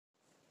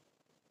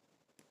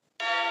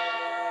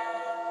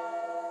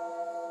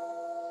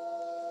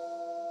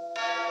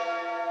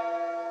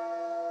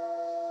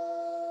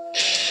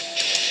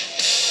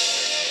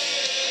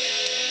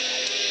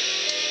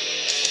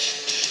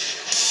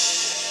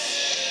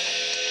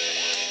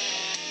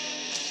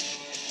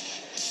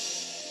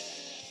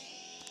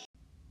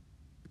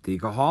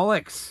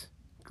Deacaholics,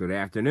 good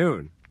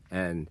afternoon,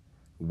 and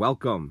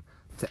welcome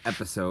to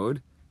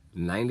episode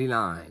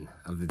 99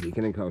 of the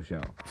Deacon and Co. Show. Yeah,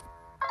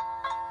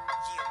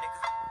 nigga,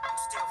 I'm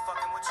still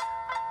fucking with you.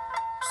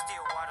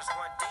 Still waters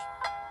run deep.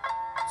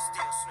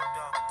 Still Snoop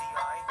Dogg and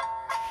D.R.E.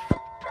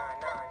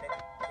 Nah,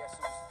 nigga, guess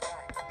who's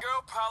back?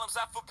 Girl problems,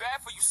 I feel bad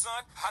for you,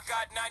 son. I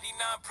got 99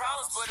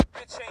 problems, but a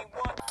bitch ain't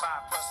one. 5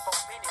 plus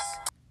 4 minutes.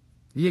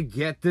 You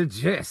get the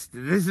gist.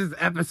 This is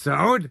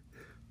episode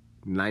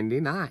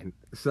 99.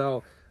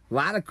 So, a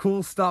lot of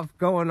cool stuff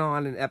going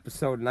on in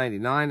episode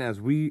 99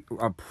 as we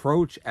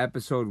approach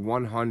episode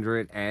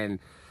 100. And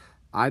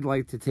I'd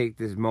like to take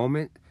this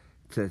moment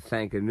to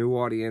thank a new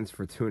audience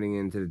for tuning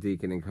into the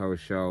Deacon and Co.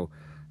 Show.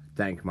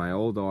 Thank my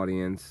old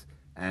audience.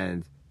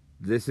 And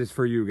this is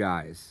for you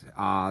guys.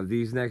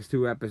 These next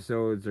 2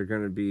 episodes are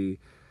going to be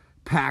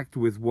packed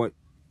with what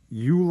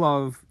you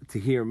love to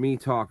hear me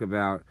talk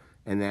about.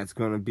 And that's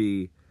going to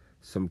be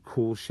some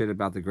cool shit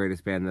about the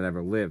greatest band that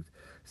ever lived.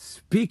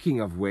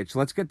 Speaking of which,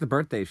 let's get the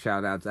birthday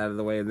shout-outs out of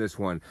the way in this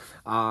one.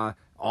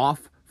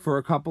 Off for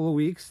a couple of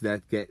weeks.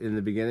 That get in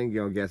the beginning,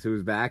 guess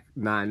who's back?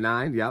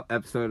 99. Yep,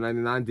 episode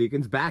 99.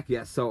 Deacon's back.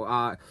 Yes,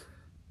 so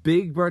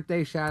big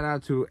birthday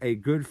shout-out to a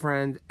good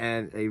friend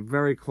and a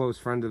very close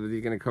friend of the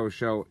Deacon and Co.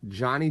 Show,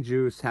 Johnny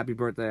Juice. Happy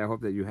birthday. I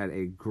hope that you had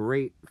a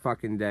great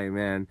fucking day,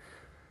 man.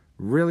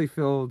 Really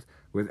filled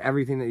with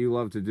everything that you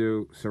love to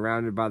do,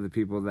 surrounded by the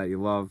people that you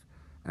love.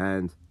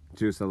 And,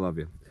 Juice, I love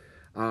you.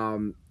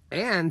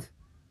 And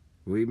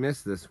we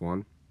missed this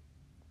one.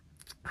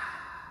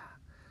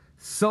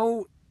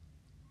 So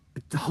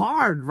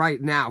hard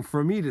right now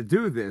for me to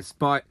do this,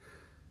 but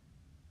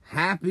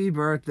happy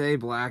birthday,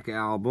 Black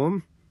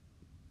Album.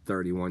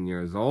 31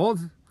 years old.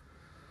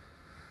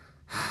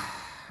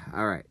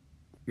 All right.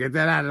 Get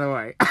that out of the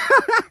way.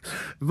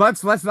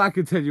 Let's not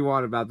continue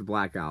on about the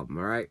Black Album,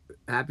 all right?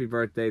 Happy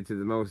birthday to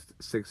the most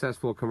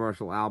successful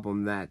commercial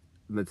album that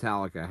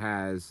Metallica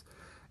has.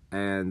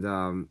 And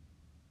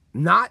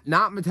not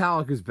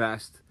Metallica's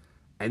best.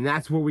 And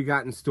that's what we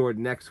got in store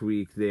next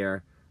week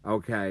there,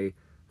 okay,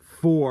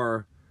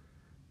 for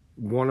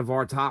one of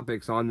our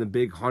topics on the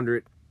big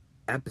 100th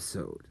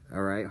episode,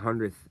 all right?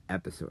 100th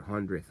episode,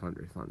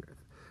 100th.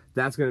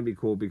 That's going to be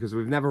cool because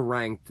we've never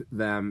ranked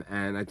them,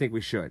 and I think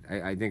we should.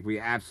 I think we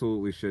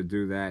absolutely should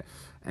do that.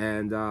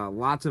 And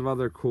lots of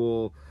other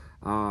cool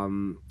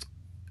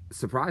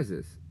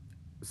surprises.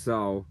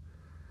 So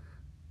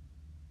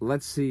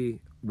let's see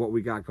what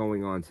we got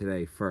going on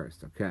today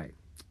first, okay?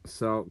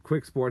 So,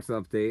 quick sports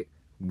update.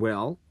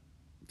 Well,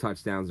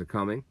 touchdowns are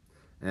coming.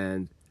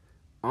 And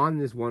on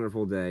this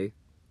wonderful day,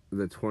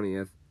 the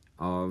 20th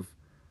of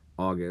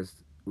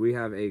August, we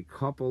have a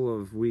couple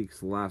of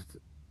weeks left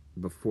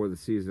before the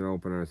season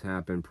openers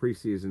happen.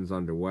 Preseason's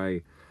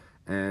underway.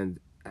 And,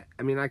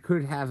 I mean, I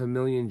could have a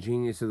million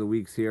Genius of the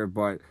Weeks here,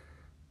 but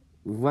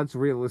let's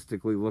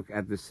realistically look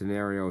at the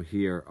scenario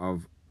here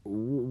of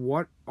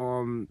what,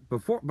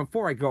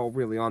 before I go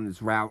really on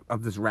this route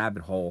of this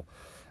rabbit hole,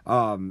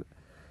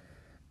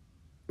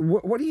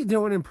 what are you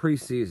doing in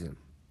preseason?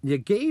 You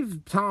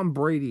gave Tom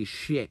Brady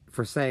shit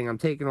for saying, I'm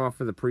taking off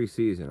for the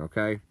preseason,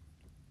 okay?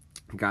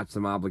 Got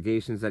some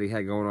obligations that he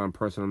had going on,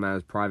 personal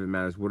matters, private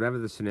matters, whatever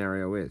the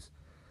scenario is.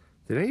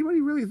 Did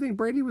anybody really think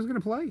Brady was going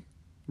to play?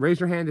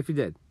 Raise your hand if you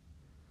did.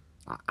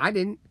 I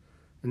didn't.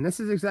 And this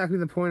is exactly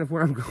the point of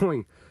where I'm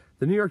going.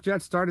 The New York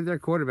Jets started their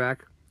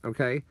quarterback,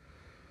 okay?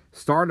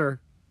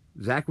 Starter,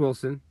 Zach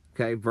Wilson,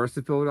 okay, versus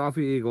the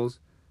Philadelphia Eagles,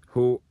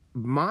 who,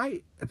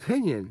 my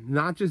opinion,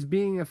 not just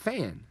being a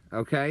fan,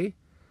 okay,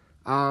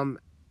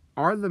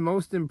 are the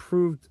most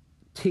improved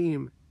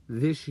team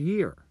this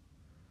year.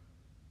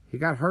 He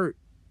got hurt,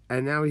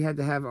 and now he had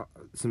to have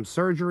some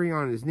surgery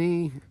on his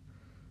knee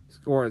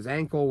or his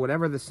ankle,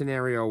 whatever the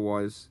scenario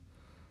was,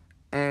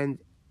 and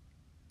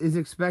is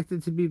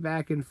expected to be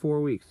back in 4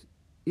 weeks.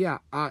 Yeah,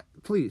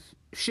 please,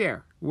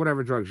 share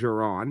whatever drugs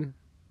you're on,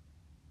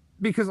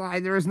 because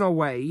there is no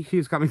way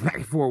he's coming back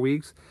in 4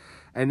 weeks,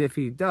 and if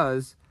he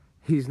does,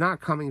 he's not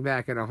coming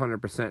back at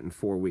 100% in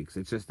 4 weeks.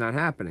 It's just not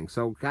happening.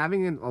 So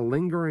having a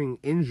lingering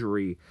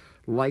injury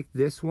like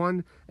this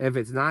one, if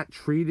it's not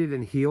treated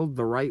and healed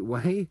the right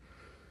way,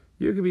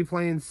 you could be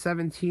playing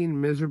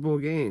 17 miserable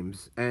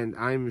games. And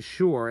I'm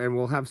sure, and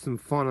we'll have some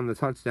fun on the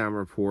touchdown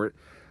report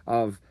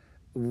of,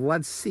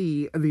 let's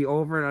see the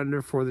over and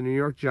under for the New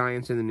York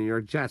Giants and the New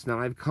York Jets. Now,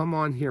 I've come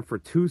on here for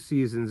 2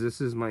 seasons.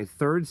 This is my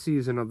 3rd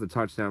season of the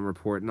touchdown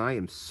report, and I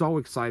am so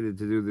excited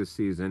to do this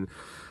season.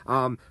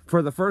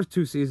 For the first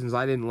 2 seasons,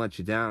 I didn't let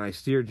you down. I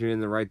steered you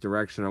in the right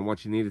direction on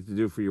what you needed to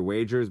do for your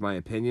wagers, my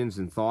opinions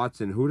and thoughts,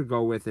 and who to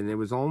go with, and it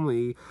was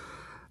only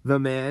the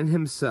man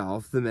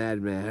himself, the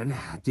madman,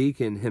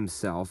 Deacon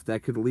himself,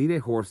 that could lead a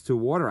horse to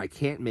water. I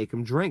can't make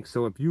him drink.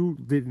 So if you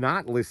did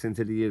not listen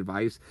to the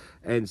advice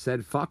and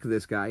said, fuck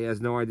this guy, he has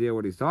no idea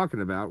what he's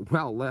talking about,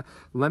 well,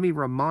 let me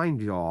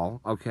remind y'all,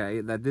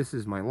 okay, that this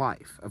is my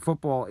life.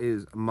 Football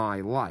is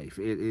my life.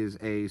 It is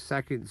a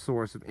second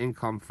source of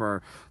income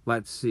for,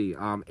 let's see,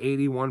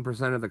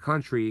 81% of the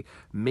country,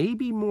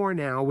 maybe more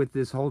now with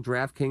this whole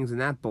DraftKings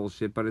and that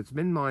bullshit, but it's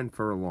been mine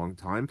for a long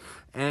time.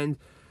 And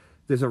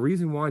There's a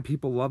reason why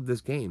people love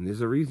this game.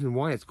 There's a reason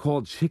why it's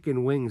called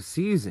chicken wing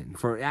season.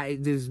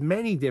 There's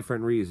many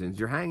different reasons.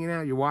 You're hanging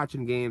out, you're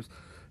watching games.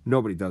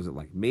 Nobody does it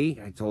like me.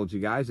 I told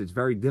you guys, it's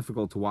very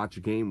difficult to watch a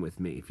game with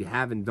me. If you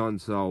haven't done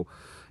so,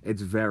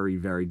 it's very,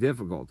 very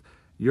difficult.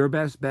 Your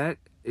best bet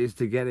is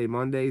to get a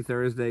Monday,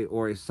 Thursday,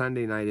 or a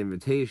Sunday night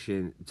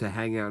invitation to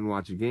hang out and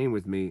watch a game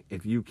with me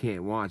if you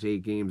can't watch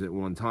 8 games at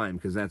one time,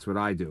 because that's what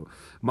I do.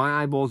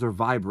 My eyeballs are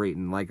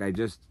vibrating like I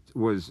just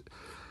was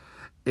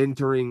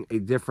entering a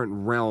different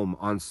realm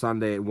on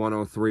Sunday at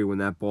 1:03 when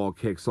that ball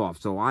kicks off.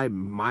 So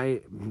my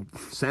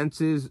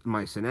senses,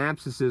 my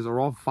synapses are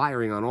all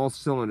firing on all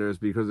cylinders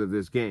because of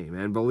this game.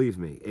 And believe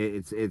me,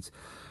 it's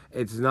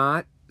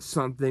not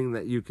something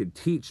that you could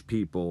teach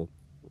people,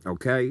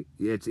 okay?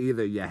 It's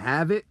either you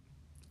have it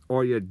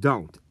or you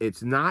don't.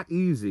 It's not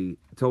easy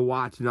to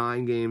watch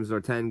 9 games or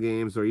 10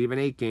 games or even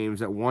 8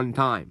 games at one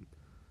time.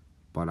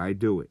 But I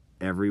do it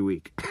every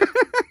week.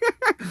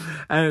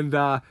 And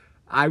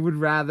I would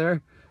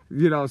rather,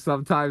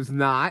 sometimes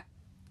not,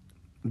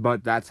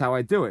 but that's how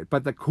I do it.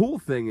 But the cool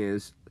thing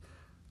is,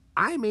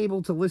 I'm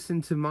able to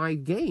listen to my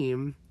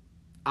game,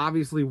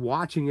 obviously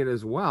watching it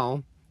as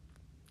well,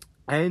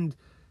 and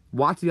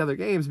watch the other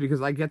games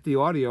because I get the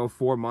audio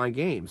for my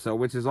game, so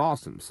which is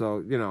awesome.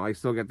 So, I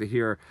still get to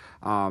hear,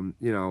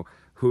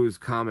 who's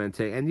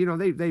commenting.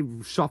 And, they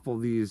shuffle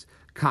these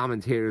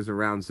commentators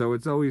around, so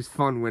it's always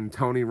fun when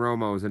Tony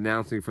Romo is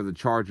announcing for the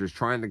Chargers,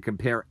 trying to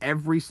compare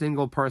every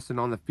single person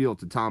on the field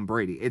to Tom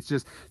Brady. It's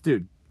just,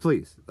 dude,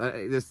 please,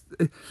 just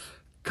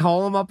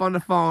call him up on the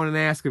phone and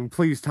ask him,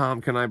 please, Tom,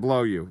 can I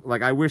blow you?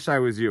 Like, I wish I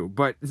was you.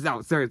 But,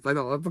 no, seriously,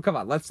 come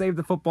on, let's save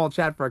the football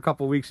chat for a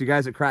couple weeks. You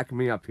guys are cracking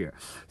me up here.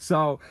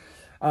 So,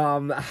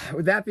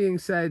 with that being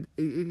said,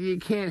 you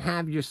can't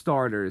have your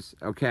starters,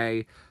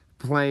 okay,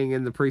 playing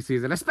in the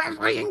preseason,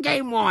 especially in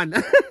game 1.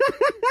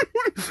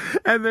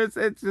 And it's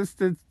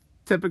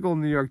typical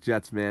New York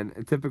Jets, man.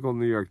 Typical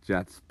New York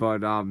Jets.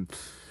 But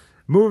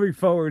moving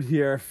forward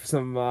here,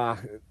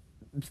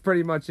 it's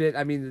pretty much it.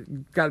 I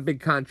mean, got a big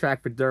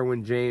contract for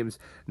Derwin James.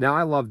 Now,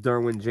 I love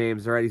Derwin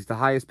James, all right? He's the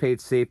highest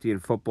paid safety in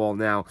football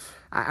now.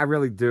 I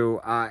really do.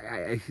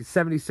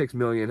 $76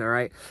 million, all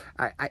right?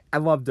 I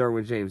love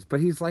Derwin James, but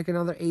he's like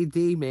another AD,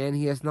 man.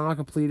 He has not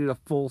completed a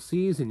full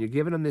season. You're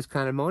giving him this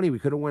kind of money. We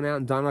could have went out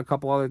and done a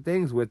couple other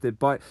things with it,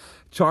 but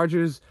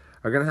Chargers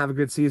are going to have a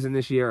good season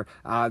this year.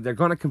 They're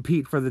going to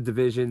compete for the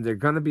division. They're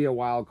going to be a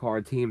wild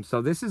card team. So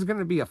this is going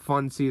to be a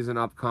fun season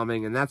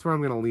upcoming, and that's where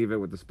I'm going to leave it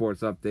with the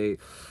sports update.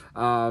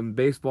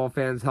 Baseball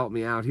fans, help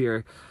me out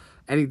here.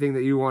 Anything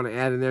that you want to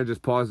add in there,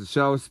 just pause the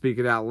show, speak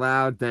it out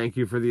loud. Thank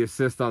you for the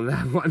assist on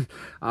that one.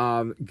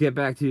 Get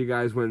back to you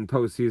guys when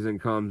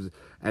postseason comes,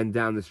 and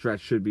down the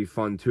stretch should be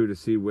fun too to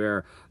see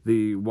where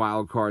the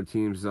wild card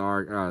teams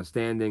are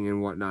standing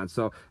and whatnot.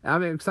 So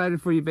I'm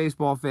excited for you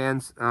baseball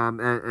fans,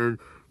 and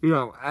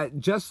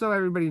just so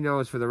everybody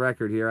knows, for the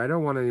record here, I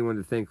don't want anyone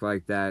to think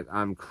like that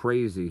I'm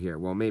crazy here.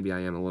 Well, maybe I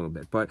am a little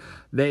bit, but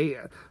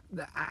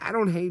I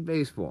don't hate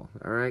baseball,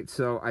 all right?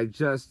 So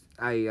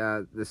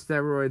the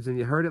steroids, and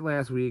you heard it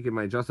last week and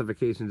my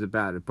justifications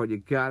about it, but you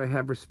gotta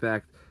have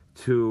respect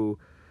to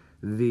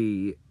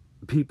the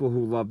people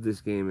who love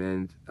this game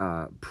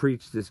and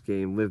preach this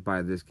game, live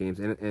by this game,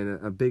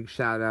 and a big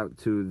shout out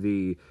to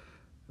the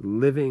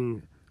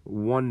living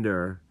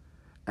wonder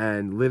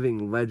and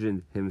living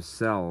legend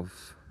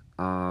himself,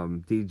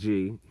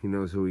 DG. He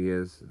knows who he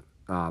is.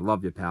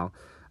 Love you, pal.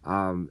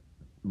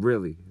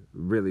 Really,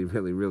 really,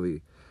 really,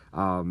 really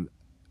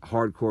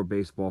hardcore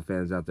baseball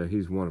fans out there.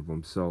 He's one of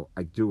them. So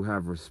I do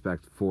have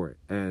respect for it.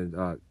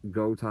 And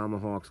go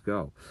Tomahawks,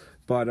 go.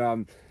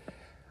 But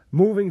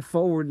moving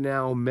forward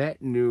now,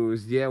 Met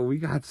news. Yeah, we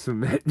got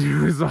some Met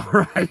news,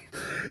 all right.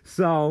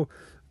 So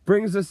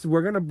brings us,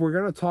 we're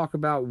gonna talk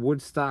about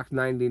Woodstock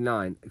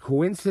 99.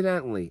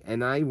 Coincidentally,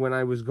 and when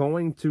I was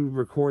going to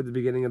record the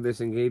beginning of this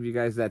and gave you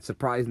guys that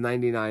surprise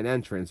 99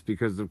 entrance,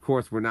 because of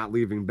course we're not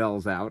leaving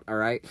bells out, all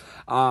right?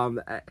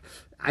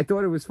 I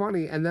thought it was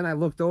funny, and then I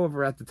looked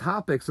over at the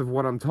topics of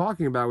what I'm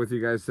talking about with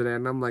you guys today,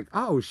 and I'm like,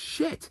 oh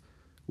shit,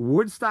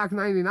 Woodstock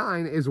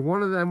 99 is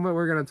one of them that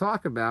we're gonna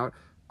talk about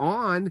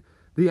on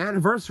the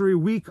anniversary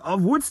week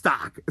of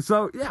Woodstock.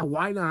 So, yeah,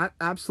 why not?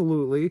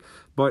 Absolutely.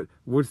 But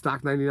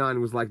Woodstock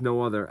 99 was like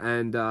no other.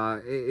 And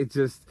it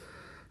just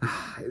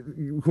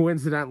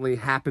coincidentally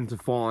happened to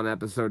fall on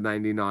episode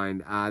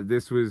 99.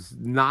 This was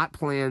not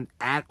planned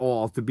at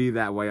all to be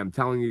that way. I'm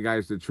telling you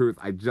guys the truth.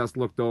 I just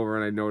looked over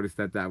and I noticed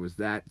that was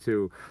that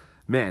too.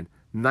 Man,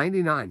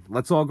 99.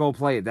 Let's all go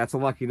play it. That's a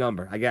lucky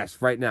number, I guess,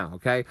 right now,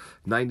 okay?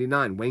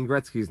 99, Wayne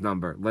Gretzky's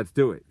number. Let's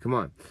do it. Come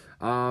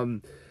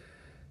on.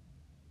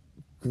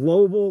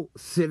 Global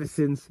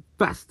Citizens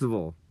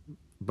Festival.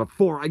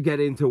 Before I get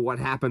into what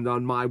happened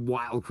on my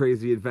wild,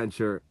 crazy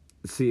adventure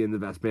seeing the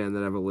best band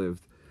that ever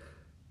lived.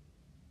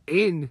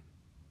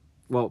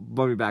 Well,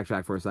 let me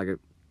backtrack for a second.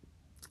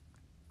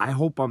 I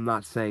hope I'm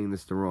not saying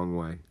this the wrong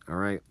way, all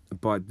right?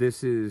 But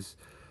this is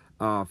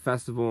a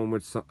festival in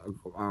which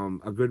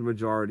a good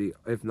majority,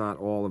 if not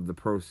all, of the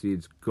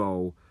proceeds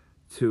go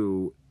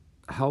to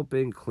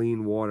helping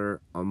clean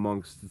water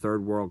amongst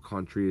third world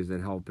countries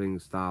and helping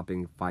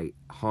fight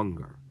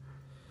hunger.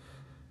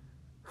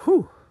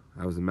 Whew,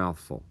 that was a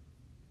mouthful.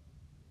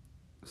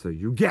 So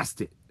you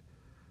guessed it.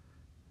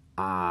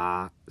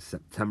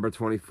 September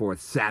 24th,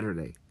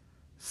 Saturday,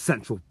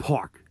 Central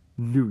Park,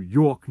 New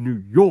York,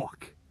 New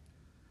York.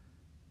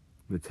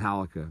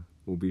 Metallica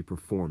will be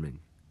performing.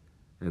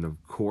 And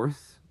of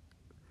course,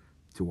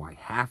 do I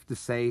have to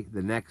say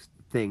the next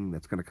thing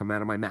that's going to come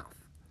out of my mouth?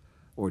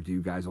 Or do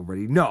you guys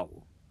already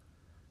know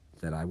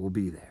that I will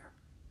be there?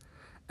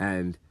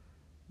 And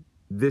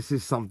this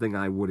is something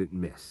I wouldn't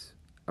miss,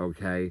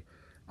 okay?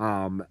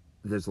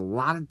 There's a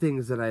lot of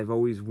things that I've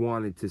always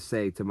wanted to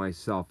say to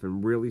myself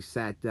and really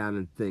sat down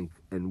and think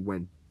and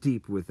went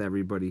deep with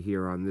everybody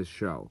here on this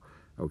show,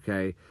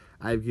 okay?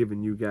 I've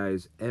given you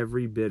guys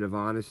every bit of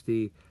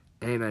honesty,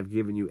 and I've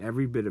given you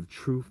every bit of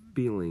true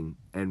feeling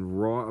and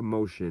raw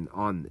emotion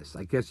on this.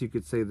 I guess you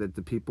could say that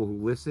the people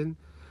who listen,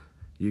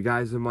 you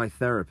guys are my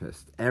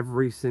therapist,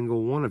 every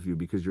single one of you,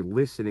 because you're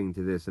listening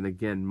to this, and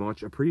again,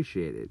 much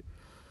appreciated.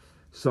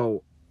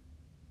 So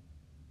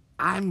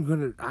I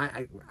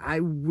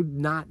would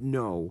not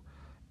know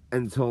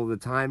until the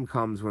time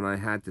comes when I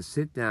had to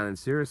sit down and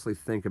seriously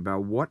think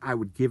about what I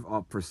would give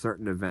up for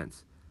certain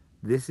events.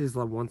 This is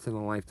a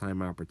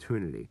once-in-a-lifetime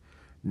opportunity.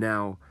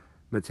 Now,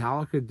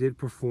 Metallica did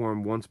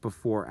perform once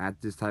before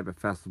at this type of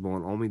festival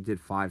and only did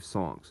 5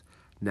 songs.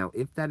 Now,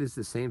 if that is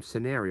the same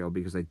scenario,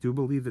 because I do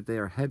believe that they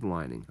are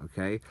headlining,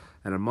 okay?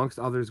 And amongst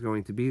others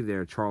going to be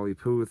there, Charlie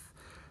Puth,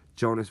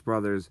 Jonas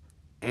Brothers,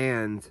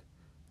 and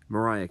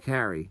Mariah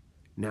Carey.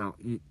 Now,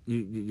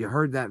 you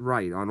heard that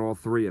right on all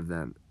 3 of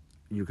them.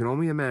 You can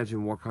only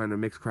imagine what kind of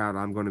mixed crowd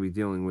I'm going to be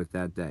dealing with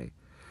that day.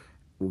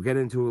 We'll get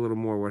into a little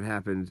more what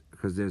happened,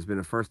 because there's been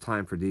a first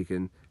time for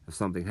Deacon of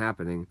something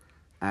happening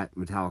at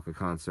Metallica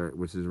concert,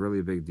 which is really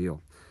a big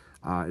deal,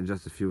 in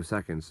just a few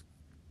seconds.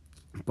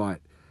 But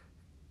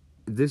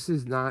this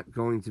is not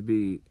going to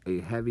be a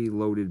heavy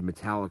loaded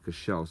Metallica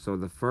show. So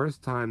the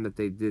first time that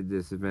they did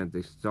this event,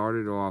 they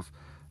started off,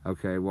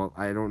 okay, well,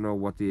 I don't know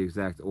what the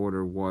exact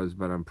order was,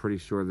 but I'm pretty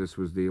sure this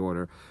was the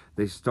order.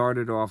 They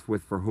started off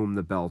with For Whom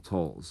the Bell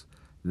Tolls.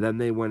 Then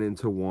they went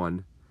into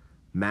 1.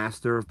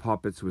 Master of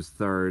Puppets was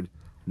 3rd.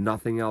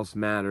 Nothing Else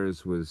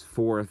Matters was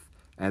 4th.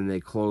 And they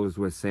closed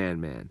with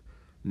Sandman.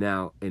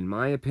 Now, in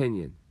my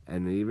opinion,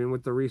 and even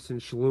with the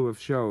recent slew of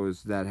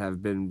shows that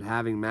have been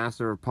having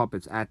Master of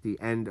Puppets at the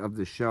end of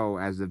the show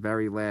as the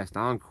very last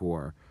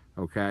encore,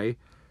 okay?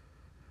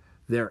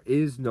 There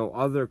is no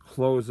other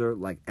closer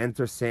like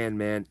Enter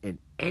Sandman in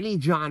any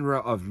genre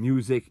of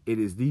music. It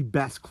is the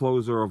best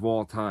closer of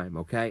all time,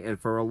 okay? And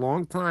for a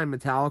long time,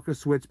 Metallica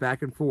switched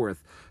back and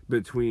forth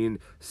between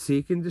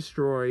Seek and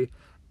Destroy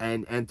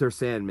and Enter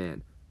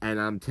Sandman. And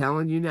I'm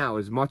telling you now,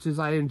 as much as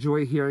I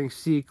enjoy hearing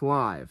Seek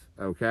live,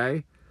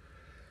 okay?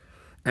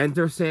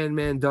 Enter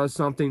Sandman does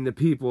something to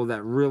people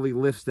that really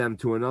lifts them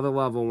to another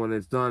level when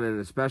it's done, and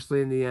especially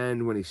in the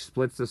end when he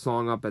splits the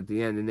song up at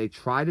the end. And they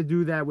try to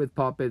do that with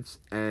Puppets,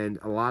 and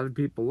a lot of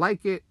people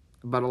like it,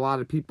 but a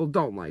lot of people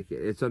don't like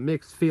it. It's a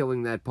mixed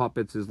feeling that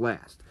Puppets is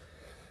last.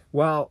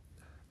 Well,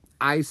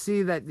 I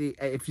see that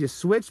if you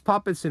switch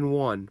Puppets in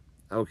 1,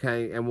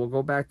 okay, and we'll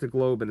go back to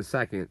Globe in a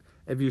second.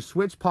 If you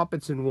switch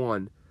Puppets in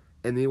 1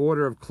 in the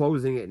order of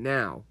closing it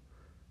now,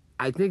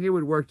 I think it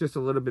would work just a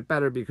little bit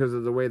better because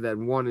of the way that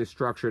 1 is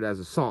structured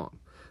as a song.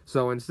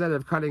 So instead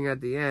of cutting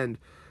at the end,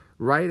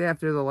 right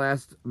after the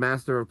last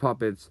Master of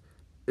Puppets,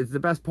 it's the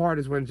best part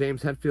is when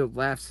James Hetfield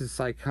laughs his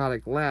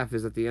psychotic laugh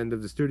is at the end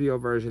of the studio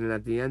version and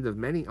at the end of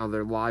many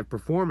other live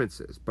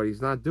performances. But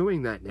he's not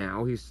doing that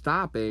now. He's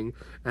stopping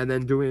and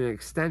then doing an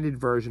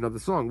extended version of the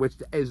song, which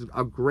is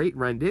a great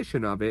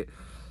rendition of it.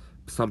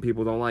 Some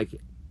people don't like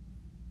it.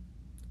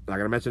 I'm not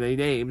going to mention any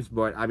names,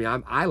 but I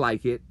mean, I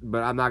like it,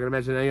 but I'm not going to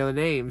mention any other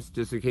names,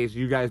 just in case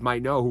you guys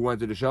might know who went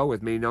to the show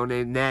with me. No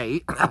name,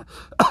 nay.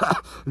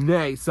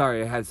 Nay,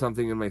 sorry, I had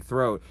something in my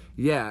throat.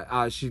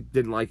 Yeah, she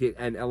didn't like it,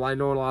 and I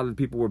know a lot of the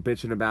people were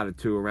bitching about it,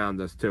 too,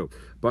 around us, too.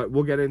 But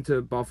we'll get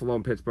into Buffalo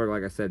and Pittsburgh,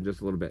 like I said, in just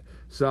a little bit.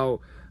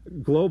 So,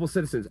 Global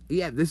Citizens,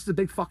 yeah, this is a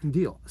big fucking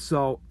deal.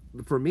 So,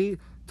 for me,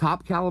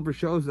 top caliber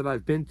shows that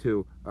I've been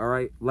to, all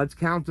right, let's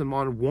count them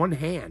on one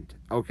hand,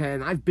 okay?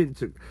 And I've been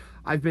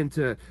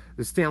to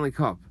the Stanley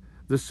Cup,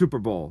 the Super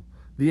Bowl,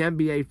 the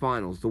NBA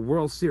Finals, the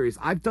World Series.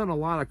 I've done a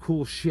lot of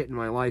cool shit in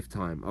my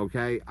lifetime,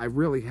 okay? I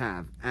really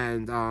have.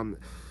 And,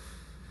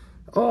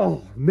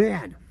 oh,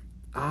 man.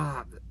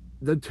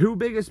 The 2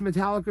 biggest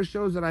Metallica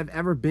shows that I've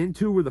ever been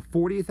to were the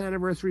 40th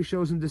anniversary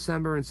shows in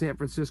December in San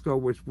Francisco,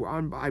 which were,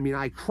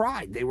 I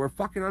cried. They were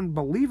fucking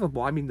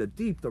unbelievable. I mean, the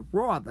deep, the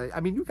raw.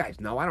 You guys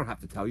know. I don't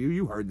have to tell you.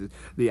 You heard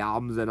the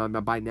albums,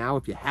 and by now,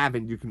 if you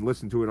haven't, you can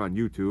listen to it on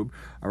YouTube,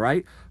 all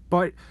right?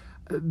 But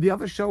the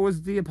other show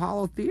was the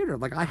Apollo Theater.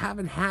 Like, I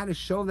haven't had a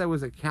show that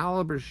was a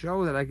caliber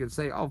show that I could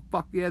say, oh,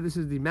 fuck yeah, this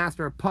is the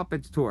Master of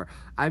Puppets tour.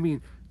 I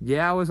mean,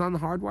 yeah, I was on the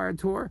Hardwired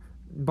tour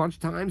a bunch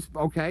of times,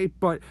 okay,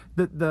 but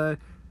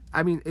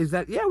is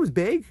that, yeah, it was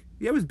big.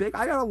 Yeah, it was big.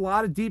 I got a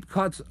lot of deep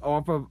cuts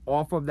off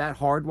of that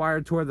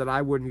Hardwired tour that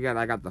I wouldn't get.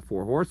 I got the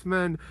Four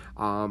Horsemen.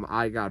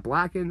 I got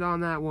Blackened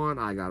on that one.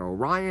 I got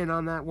Orion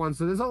on that one.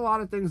 So there's a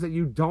lot of things that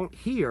you don't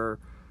hear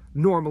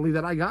normally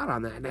that I got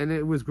on that, and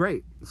it was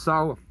great.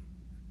 So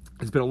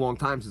it's been a long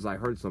time since I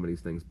heard some of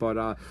these things,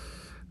 but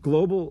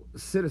Global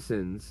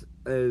Citizens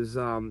is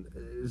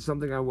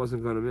something I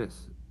wasn't going to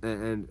miss,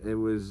 and it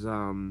was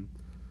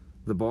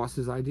the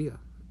boss's idea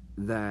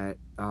that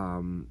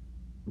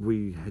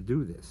we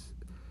do this,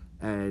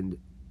 and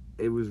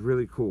it was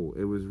really cool.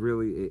 It was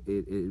really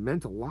it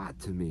meant a lot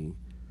to me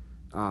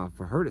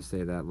for her to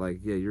say that,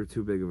 like, yeah, you're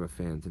too big of a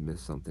fan to miss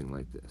something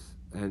like this.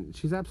 And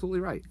she's absolutely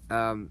right.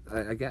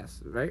 I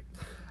guess, right?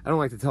 I don't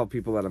like to tell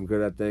people that I'm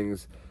good at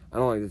things. I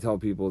don't like to tell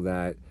people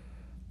that,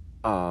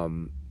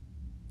 I'm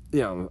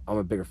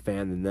a bigger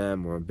fan than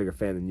them or I'm a bigger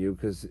fan than you,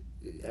 because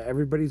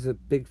everybody's a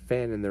big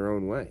fan in their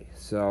own way.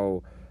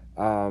 So,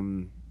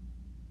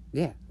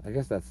 yeah, I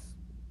guess that's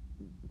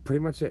pretty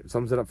much it.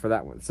 Sums it up for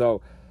that one.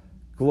 So,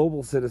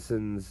 Global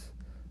Citizens,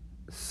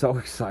 so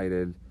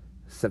excited.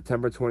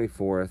 September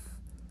 24th,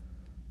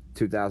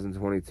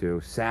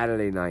 2022,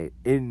 Saturday night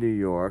in New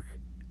York,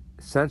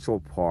 Central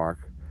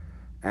Park.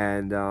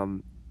 And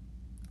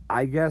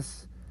I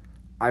guess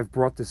I've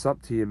brought this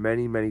up to you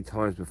many, many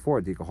times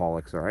before,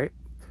 Deacaholics, all right?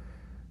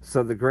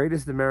 So the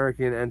greatest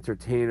American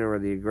entertainer or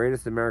the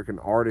greatest American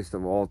artist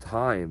of all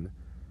time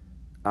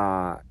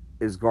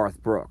is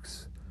Garth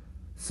Brooks.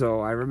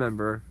 So I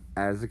remember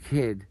as a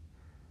kid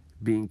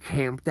being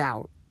camped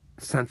out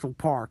Central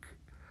Park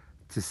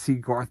to see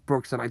Garth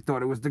Brooks, and I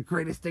thought it was the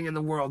greatest thing in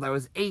the world. I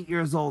was 8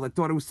 years old. I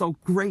thought it was so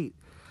great.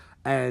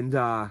 And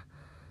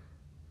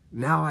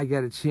now I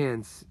get a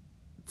chance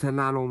to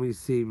not only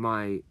see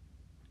my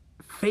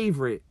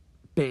favorite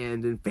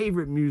band and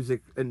favorite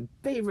music and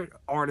favorite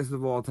artist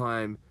of all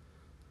time,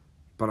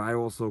 but I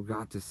also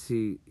got to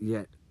see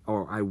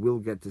I will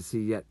get to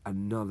see yet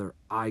another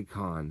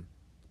icon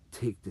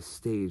take the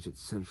stage at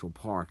Central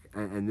Park.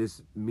 And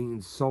this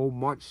means so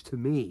much to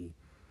me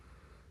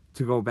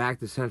to go back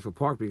to Central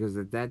Park, because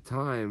at that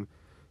time,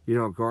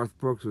 Garth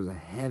Brooks was a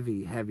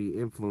heavy, heavy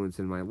influence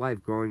in my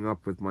life, growing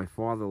up with my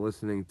father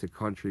listening to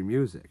country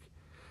music.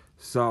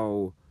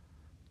 So,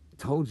 I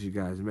told you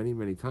guys many,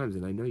 many times,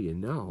 and I know you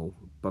know,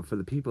 but for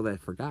the people that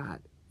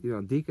forgot,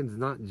 Deacon's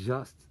not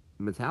just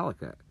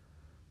Metallica.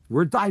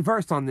 We're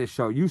diverse on this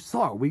show. You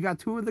saw, we got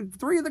three of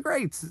the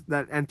greats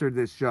that entered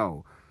this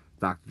show.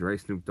 Dr. Dre,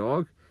 Snoop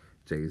Dogg,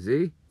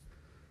 Jay-Z.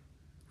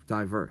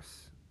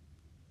 Diverse.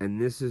 And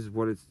this is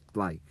what it's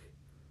like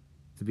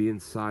to be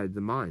inside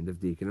the mind of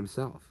Deacon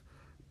himself.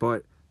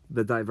 But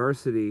the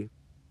diversity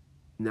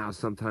now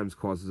sometimes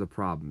causes a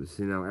problem.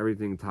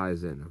 Everything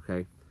ties in,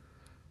 okay?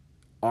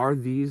 Are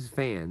these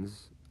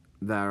fans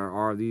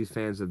of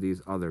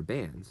these other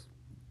bands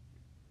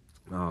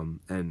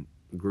and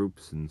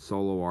groups and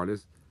solo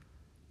artists,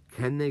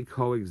 can they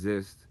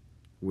coexist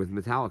with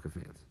Metallica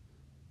fans?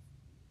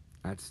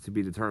 That's to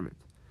be determined.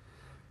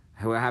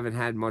 I haven't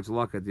had much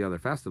luck at the other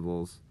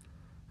festivals.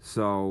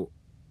 So,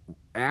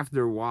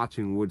 after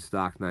watching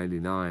Woodstock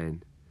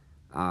 99,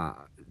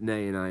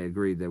 Nay and I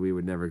agreed that we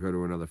would never go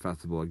to another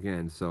festival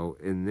again. So,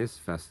 in this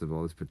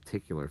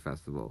particular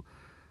festival,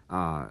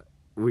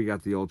 we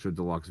got the Ultra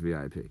Deluxe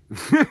VIP.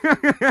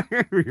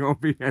 We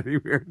won't be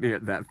anywhere near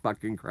that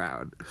fucking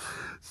crowd.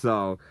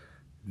 So,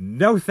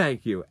 no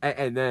thank you.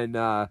 And then,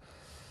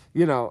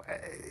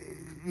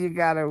 you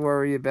gotta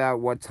worry about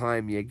what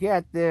time you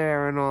get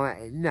there and all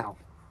that. No.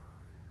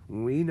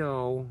 We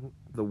know,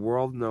 the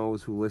world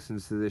knows who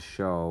listens to this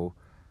show,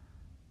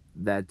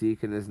 that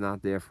Deacon is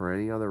not there for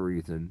any other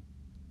reason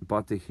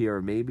but to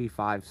hear maybe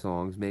 5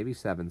 songs, maybe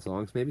 7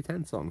 songs, maybe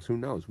 10 songs. Who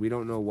knows? We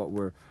don't know what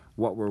we're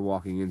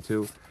walking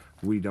into.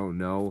 We don't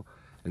know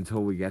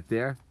until we get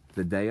there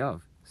the day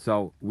of.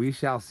 So we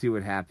shall see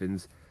what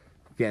happens.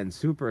 Again,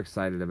 super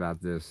excited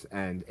about this.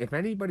 And if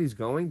anybody's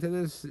going to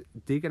this,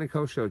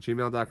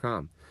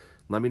 deaconandcoshow@gmail.com.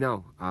 Let me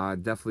know. I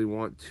definitely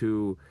want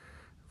to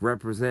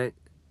represent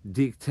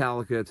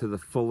Deactalica to the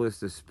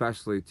fullest,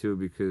 especially too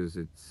because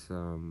it's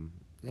in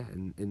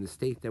the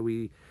state that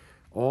we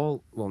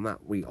all, well,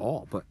 not we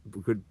all, but a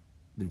good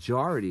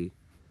majority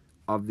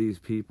of these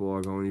people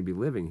are going to be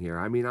living here.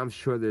 I mean, I'm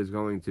sure there's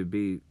going to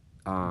be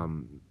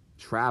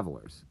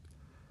travelers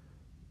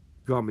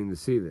coming to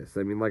see this.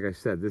 I mean, like I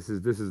said, this is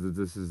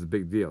a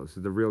big deal. This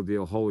is the real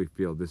deal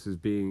Holyfield. This is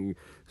being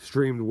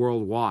streamed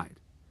worldwide.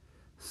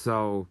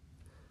 So,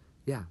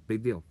 yeah,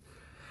 big deal.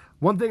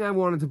 One thing I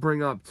wanted to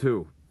bring up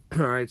too.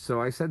 All right, so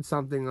I said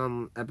something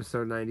on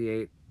episode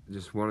 98.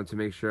 Just wanted to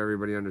make sure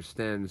everybody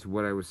understands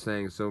what I was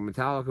saying. So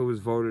Metallica was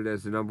voted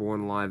as the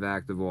 #1 live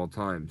act of all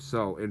time.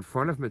 So in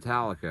front of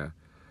Metallica,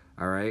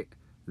 all right,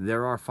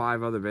 there are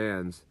 5 other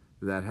bands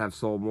that have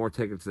sold more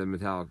tickets than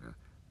Metallica.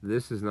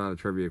 This is not a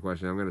trivia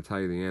question. I'm going to tell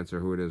you the answer,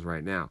 who it is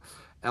right now.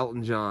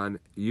 Elton John,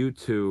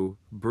 U2,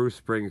 Bruce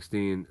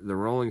Springsteen, the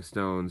Rolling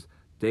Stones,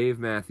 Dave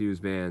Matthews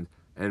Band,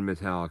 and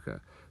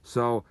Metallica.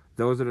 So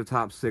those are the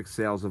top 6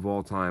 sales of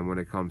all time when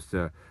it comes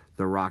to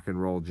the rock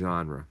and roll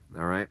genre,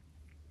 all right?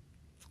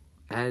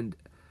 And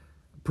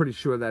pretty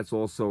sure that's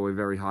also a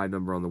very high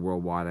number on the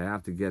worldwide. I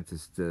have to get to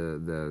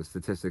the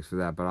statistics for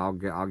that, but I'll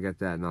get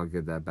that, and I'll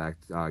get that back,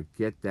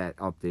 get that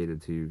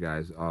updated to you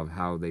guys of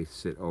how they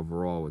sit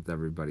overall with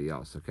everybody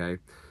else. Okay.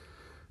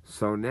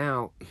 So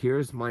now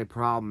here's my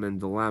problem and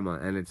dilemma,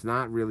 and it's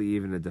not really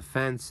even a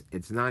defense.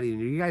 It's not even.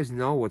 You guys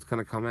know what's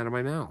going to come out of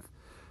my mouth.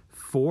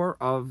 4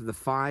 of the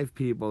 5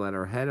 people that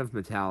are head of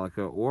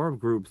Metallica, or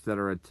groups that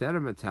are ahead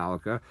of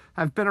Metallica,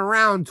 have been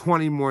around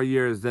 20 more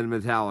years than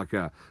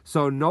Metallica.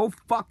 So no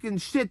fucking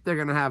shit they're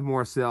going to have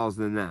more sales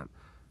than them.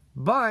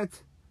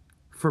 But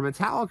for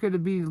Metallica to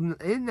be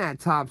in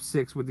that top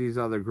 6 with these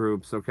other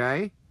groups,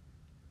 okay,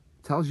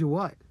 tells you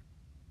what?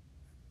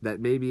 That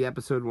maybe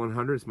episode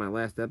 100 is my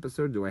last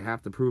episode. Do I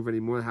have to prove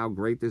anymore how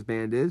great this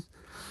band is?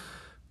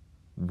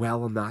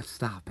 Well, I'm not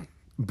stopping.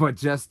 But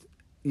just,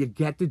 you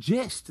get the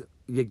gist.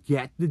 You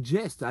get the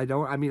gist. I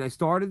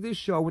started this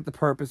show with the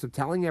purpose of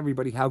telling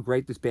everybody how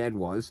great this band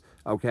was.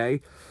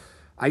 Okay,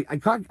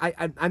 I'm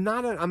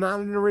not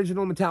an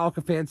original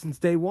Metallica fan since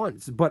day one,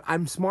 but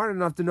I'm smart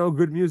enough to know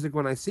good music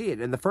when I see it.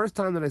 And the first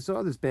time that I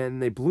saw this band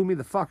and they blew me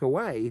the fuck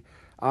away,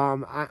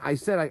 I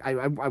said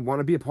I want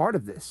to be a part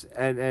of this.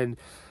 And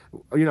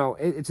you know,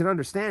 it's an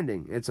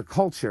understanding. It's a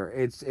culture.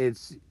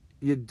 It's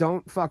you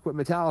don't fuck with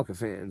Metallica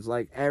fans.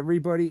 Like,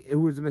 everybody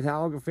who is a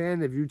Metallica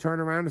fan, if you turn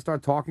around and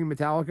start talking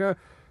Metallica,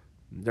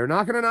 they're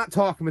not going to not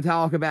talk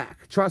Metallica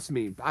back. Trust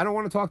me. I don't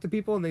want to talk to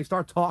people and they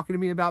start talking to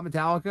me about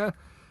Metallica.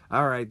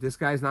 All right, this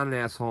guy's not an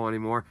asshole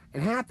anymore.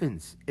 It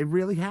happens. It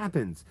really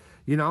happens.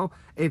 You know,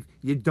 if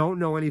you don't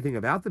know anything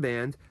about the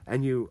band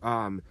and you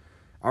are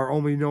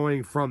only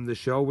knowing from the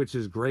show, which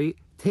is great,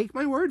 take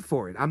my word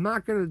for it. I'm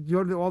not going to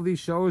go to all these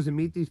shows and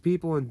meet these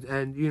people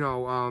and you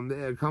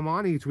know, come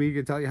on each week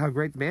and tell you how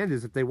great the band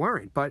is if they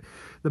weren't. But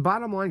the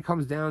bottom line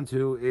comes down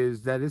to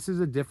is that this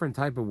is a different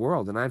type of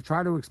world. And I've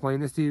tried to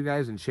explain this to you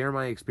guys and share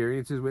my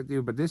experiences with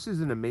you. But this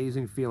is an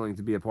amazing feeling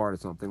to be a part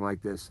of something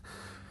like this.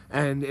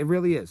 And it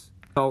really is.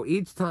 So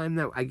each time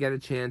that I get a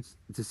chance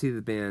to see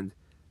the band,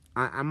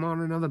 I'm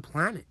on another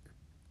planet.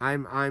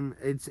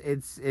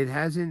 It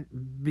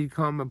hasn't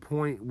become a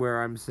point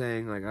where I'm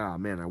saying like, oh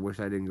man, I wish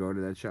I didn't go to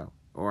that show,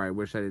 or I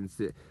wish I didn't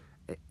see it.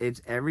 It's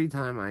every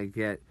time I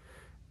get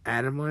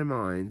out of my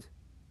mind,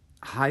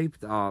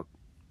 hyped up,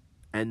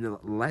 and the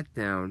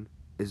letdown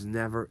is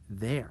never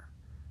there.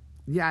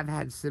 Yeah, I've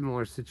had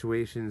similar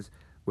situations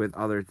with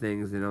other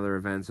things and other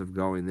events of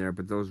going there,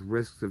 but those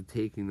risks of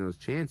taking those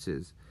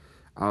chances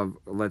of,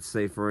 let's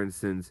say for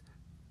instance,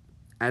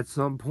 at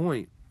some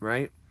point,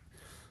 right?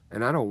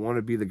 And I don't want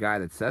to be the guy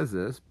that says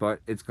this, but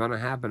it's going to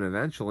happen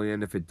eventually.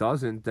 And if it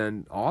doesn't,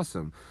 then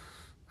awesome.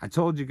 I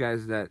told you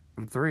guys that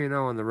I'm 3-0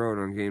 on the road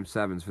on Game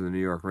 7s for the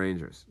New York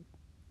Rangers.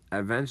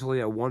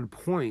 Eventually, at one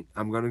point,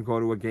 I'm going to go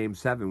to a Game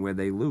 7 where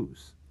they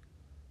lose.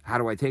 How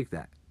do I take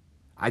that?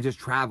 I just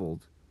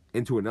traveled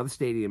into another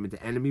stadium, into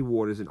enemy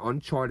waters and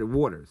uncharted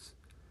waters.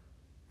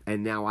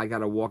 And now I got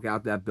to walk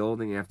out that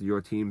building after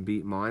your team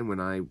beat mine when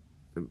I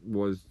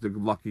was the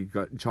lucky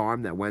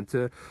charm that went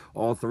to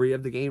all 3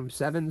 of the Game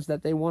 7s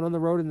that they won on the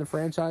road in the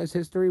franchise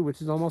history,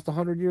 which is almost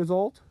 100 years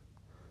old.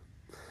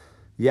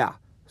 Yeah,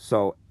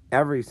 so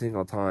every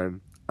single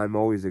time, I'm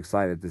always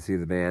excited to see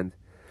the band.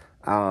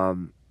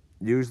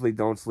 Usually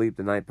don't sleep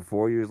the night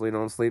before, usually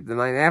don't sleep the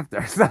night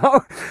after. So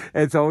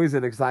it's always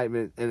an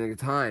excitement and a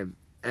time.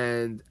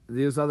 And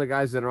these other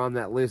guys that are on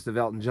that list of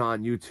Elton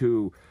John,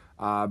 U2,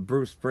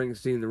 Bruce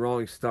Springsteen, the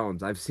Rolling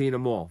Stones. I've seen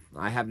them all.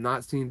 I have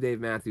not seen Dave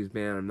Matthews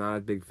Band. I'm not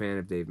a big fan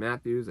of Dave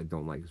Matthews. I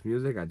don't like his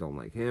music. I don't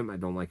like him. I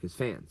don't like his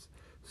fans.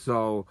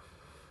 So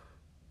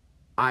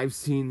I've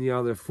seen the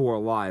other 4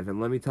 live. And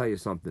let me tell you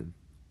something.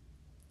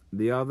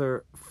 The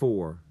other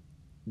 4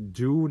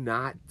 do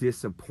not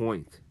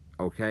disappoint.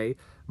 Okay?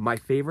 My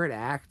favorite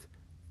act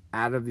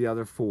out of the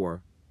other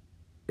 4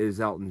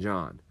 is Elton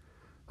John.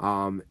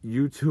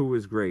 U2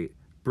 was great.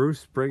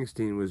 Bruce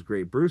Springsteen was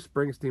great. Bruce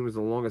Springsteen was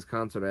the longest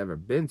concert I've ever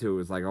been to. It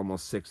was like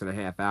almost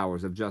 6.5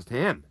 hours of just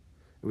him.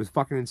 It was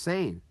fucking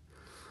insane.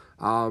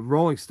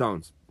 Rolling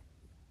Stones.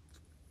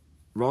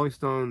 Rolling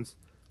Stones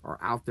are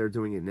out there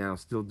doing it now,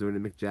 still doing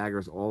it. Mick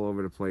Jagger's all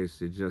over the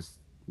place. It's just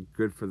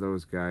good for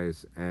those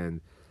guys. And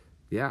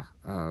yeah,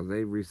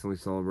 they recently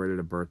celebrated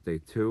a birthday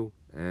too.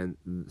 And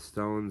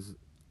Stones,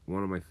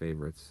 one of my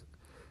favorites.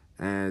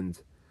 And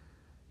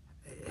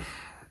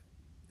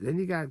then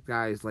you got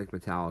guys like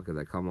Metallica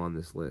that come on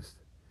this list.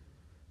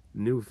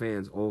 New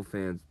fans, old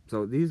fans.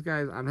 So these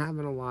guys, I'm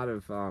having a lot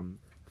of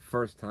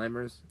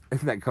first-timers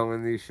that go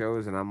in these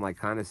shows, and I'm like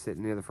kind of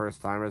sitting near the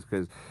first-timers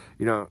because,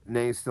 you know,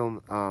 Nay's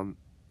still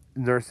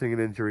nursing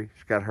an injury.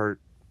 She got hurt.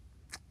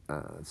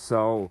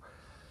 So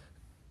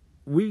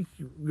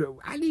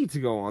I need to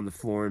go on the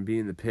floor and be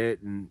in the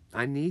pit, and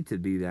I need to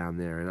be down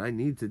there, and I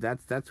need to,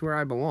 that's where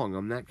I belong.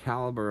 I'm that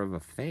caliber of a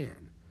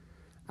fan.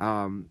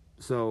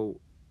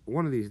 So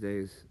one of these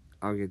days,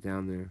 I'll get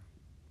down there.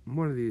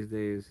 One of these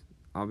days,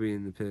 I'll be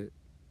in the pit.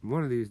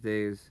 One of these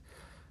days,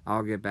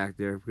 I'll get back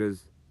there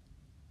because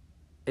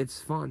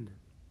it's fun.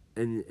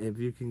 And if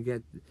you can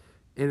get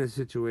in a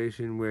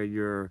situation where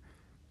you're,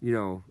 you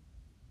know,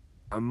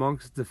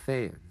 amongst the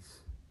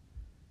fans,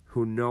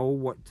 who know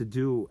what to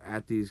do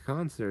at these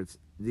concerts,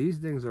 these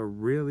things are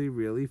really,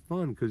 really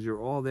fun because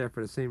you're all there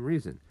for the same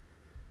reason.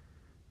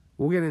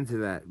 We'll get into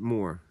that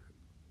more.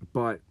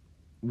 But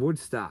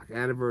Woodstock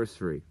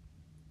anniversary.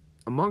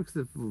 Amongst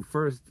the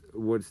first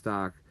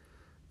Woodstock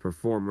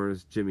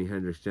performers, Jimi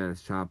Hendrix,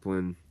 Janis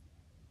Joplin,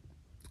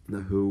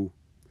 The Who,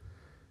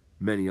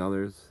 many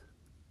others.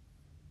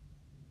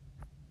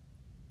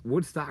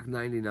 Woodstock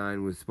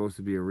 99 was supposed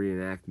to be a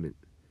reenactment,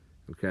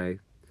 okay?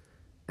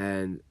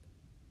 And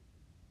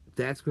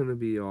that's going to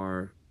be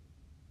our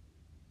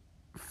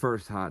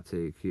first hot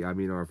take here. I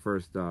mean, our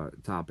first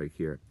topic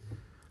here.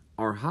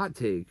 Our hot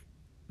take,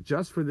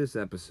 just for this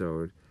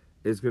episode,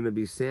 is going to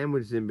be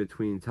sandwiched in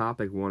between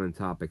topic 1 and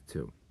topic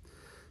 2.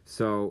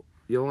 So,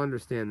 you'll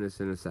understand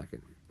this in a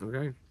second,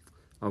 okay?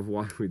 Of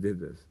why we did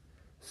this.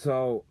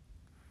 So,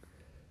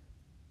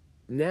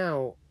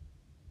 now,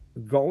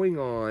 going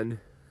on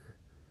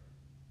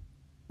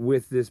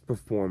with this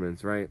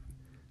performance, right?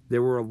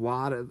 There were a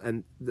lot of,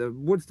 and the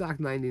Woodstock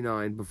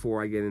 99,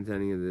 before I get into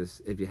any of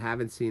this, if you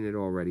haven't seen it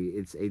already,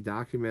 it's a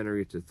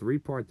documentary, it's a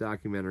 3-part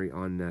documentary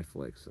on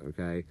Netflix,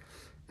 okay?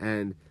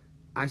 And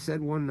I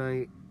said one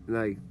night,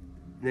 like,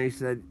 they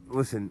said,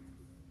 listen,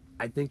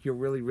 I think you'll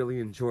really, really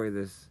enjoy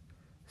this.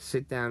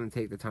 Sit down and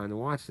take the time to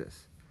watch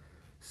this.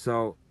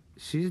 So,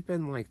 she's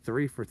been like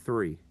 3 for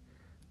 3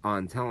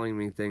 on telling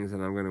me things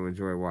that I'm going to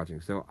enjoy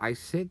watching. So, I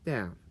sit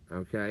down,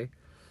 okay?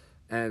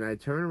 And I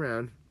turn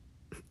around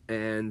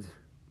and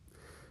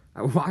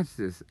I watch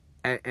this,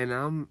 and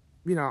I'm,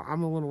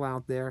 I'm a little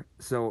out there,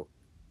 so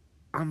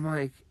I'm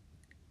like,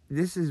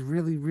 this is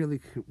really, really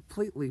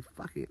completely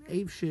fucking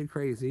apeshit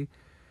crazy,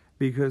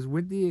 because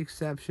with the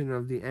exception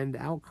of the end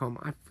outcome,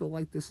 I feel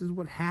like this is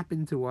what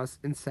happened to us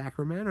in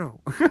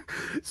Sacramento.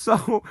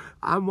 So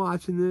I'm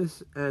watching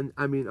this, and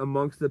I mean,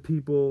 amongst the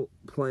people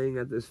playing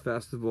at this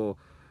festival,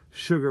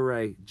 Sugar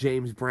Ray,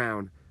 James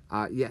Brown,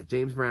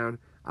 James Brown,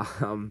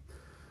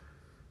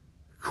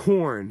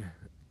 Korn,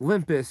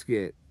 Limp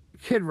Bizkit,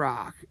 Kid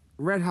Rock,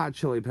 Red Hot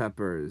Chili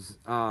Peppers,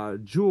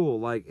 Jewel,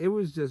 like, it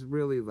was just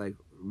really, like,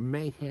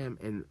 mayhem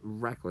and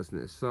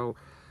recklessness. So,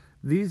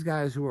 these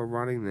guys who are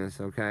running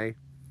this, okay,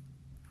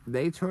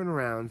 they turn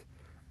around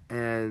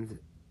and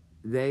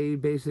they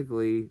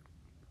basically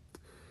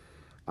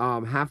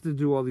have to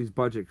do all these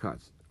budget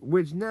cuts,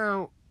 which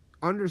now,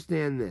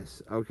 understand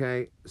this,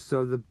 okay,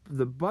 so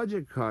the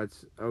budget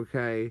cuts,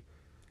 okay,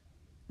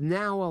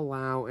 now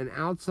allow an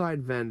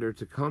outside vendor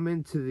to come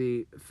into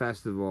the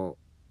festival,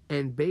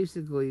 and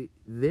basically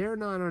they're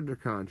not under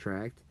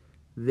contract,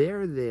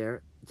 they're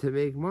there to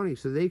make money,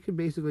 so they could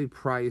basically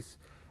price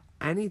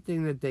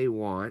anything that they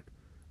want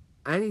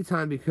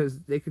anytime, because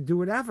they could do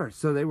whatever.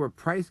 So they were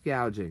price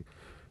gouging.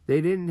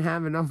 They didn't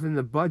have enough in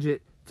the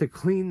budget to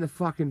clean the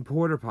fucking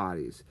porta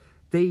potties.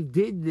 They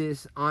did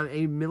this on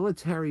a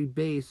military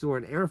base or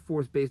an Air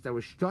Force base that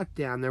was shut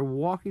down. They're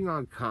walking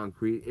on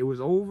concrete. It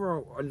was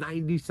over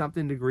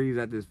 90-something degrees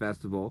at this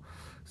festival.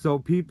 So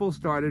people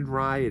started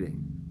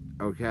rioting,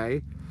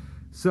 okay?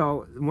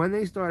 So when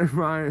they started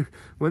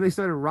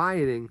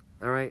rioting,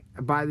 all right,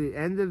 by the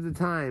end of the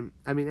time,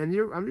 I mean, and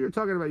you're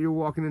talking about, you're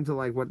walking into,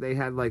 like, what they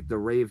had, like, the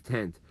rave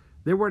tent.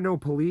 There were no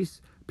police.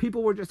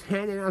 People were just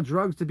handing out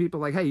drugs to people,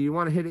 like, hey, you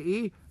want to hit an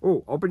E?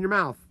 Oh, open your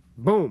mouth.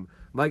 Boom.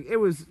 Like, it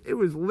was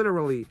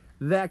literally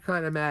that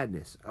kind of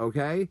madness,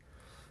 okay?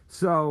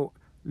 So,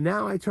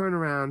 now I turn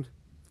around,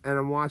 and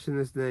I'm watching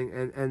this thing,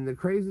 and the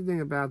crazy thing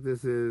about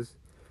this is,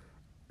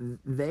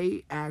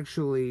 they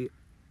actually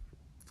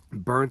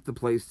burnt the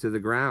place to the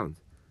ground.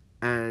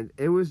 And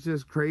it was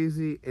just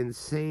crazy,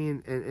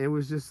 insane, and it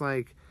was just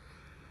like,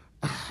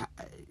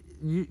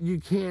 you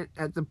can't,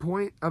 at the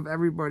point of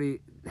everybody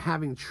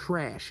having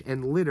trash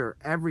and litter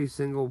every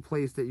single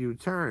place that you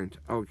turned,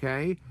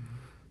 okay?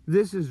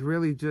 This is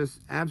really just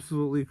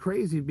absolutely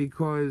crazy,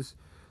 because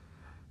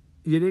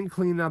you didn't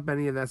clean up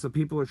any of that, so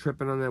people are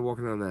tripping on that,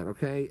 walking on that,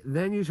 okay?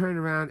 Then you turn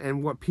around,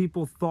 and what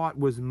people thought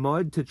was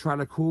mud to try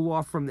to cool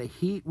off from the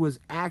heat was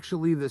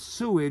actually the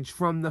sewage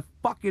from the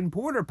fucking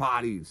porta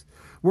potties.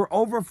 We're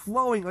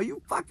overflowing. Are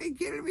you fucking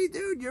kidding me,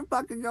 dude? You're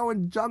fucking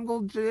going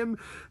jungle gym,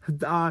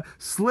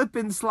 slip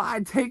and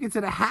slide, take it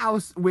to the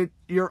house with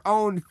your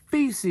own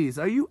feces.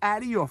 Are you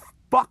out of your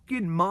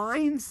fucking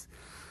minds?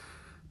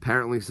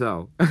 Apparently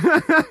so.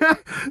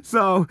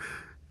 So,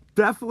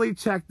 definitely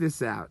check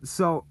this out.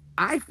 So,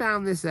 I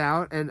found this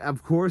out, and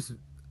of course,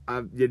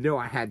 I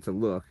had to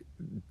look.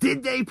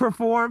 Did they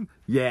perform?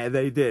 Yeah,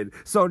 they did.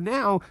 So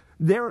now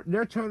they're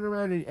turning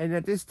around, and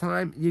at this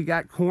time, you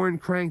got Korn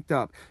cranked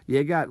up.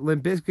 You got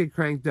Limp Bizkit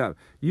cranked up.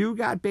 You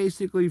got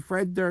basically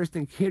Fred Durst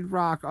and Kid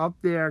Rock up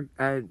there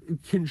and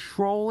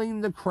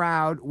controlling the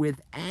crowd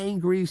with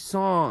angry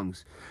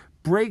songs.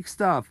 Break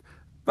stuff.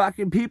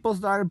 Fucking people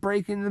started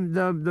breaking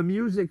the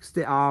music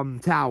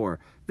tower.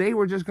 They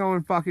were just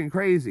going fucking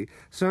crazy.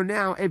 So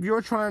now, if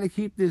you're trying to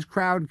keep this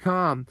crowd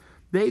calm,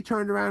 they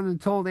turned around and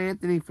told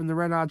Anthony from the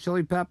Red Hot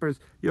Chili Peppers,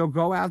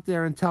 go out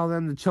there and tell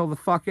them to chill the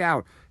fuck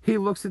out. He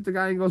looks at the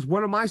guy and goes,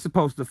 what am I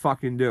supposed to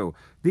fucking do?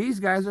 These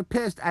guys are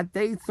pissed. At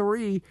day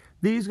 3,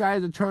 these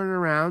guys are turning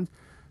around,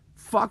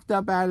 fucked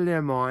up out of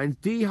their minds,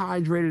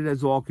 dehydrated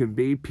as all can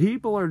be.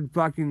 People are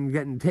fucking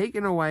getting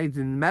taken away to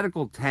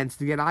medical tents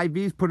to get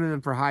IVs put in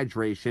them for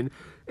hydration.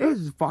 This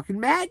is fucking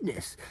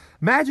madness.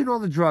 Imagine all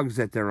the drugs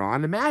that they're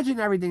on. Imagine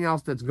everything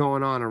else that's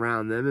going on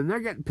around them. And they're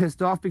getting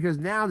pissed off because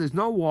now there's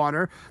no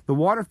water. The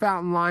water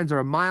fountain lines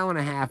are 1.5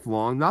 miles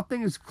long.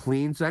 Nothing is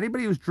clean. So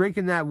anybody who's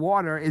drinking that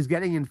water is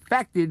getting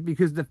infected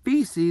because the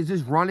feces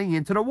is running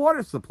into the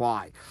water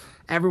supply.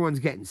 Everyone's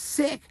getting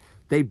sick.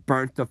 They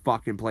burnt the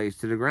fucking place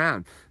to the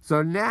ground.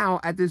 So now,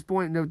 at this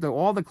point,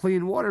 all the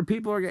clean water,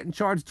 people are getting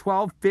charged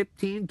 $12,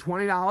 $15,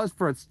 $20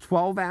 for a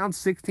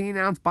 12-ounce,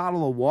 16-ounce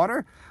bottle of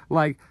water.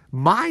 Like,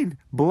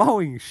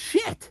 mind-blowing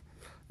shit.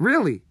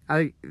 Really.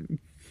 You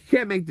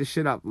can't make this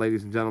shit up,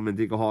 ladies and gentlemen,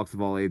 Deacaholics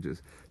of all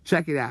ages.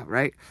 Check it out,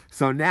 right?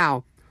 So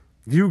now,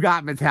 you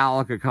got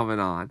Metallica coming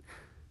on.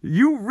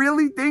 You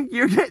really think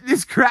you're getting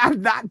this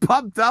crowd not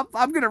pumped up?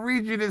 I'm going to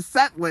read you this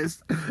set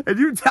list, and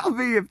you tell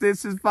me if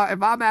if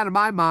I'm out of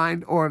my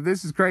mind or if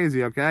this is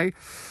crazy, okay?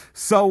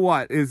 So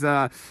What is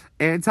a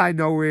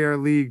Anti-Nowhere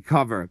League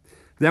cover.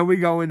 Then we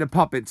go into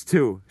Puppets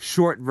 2,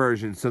 short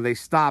version, so they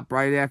stop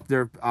right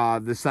after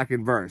the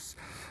second verse.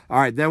 All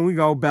right, then we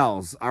go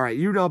Bells. All right,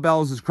 you know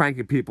Bells is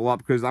cranking people up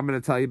because I'm going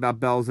to tell you about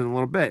Bells in a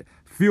little bit.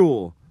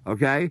 Fuel,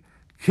 okay?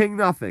 King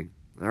Nothing,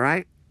 all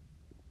right?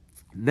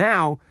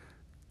 Now,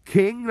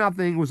 King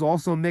Nothing was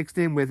also mixed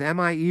in with Am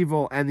I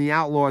Evil and the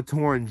Outlaw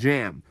Torn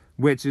Jam,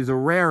 which is a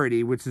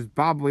rarity, which has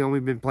probably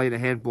only been played a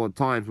handful of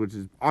times, which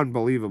is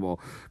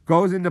unbelievable.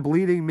 Goes into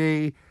Bleeding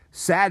Me,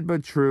 Sad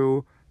But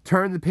True,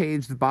 Turn the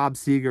Page, the Bob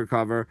Seger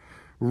cover,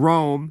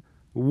 Rome,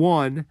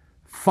 One,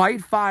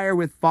 Fight Fire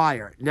with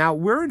Fire. Now,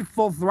 we're in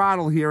full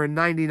throttle here in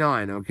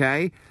 99,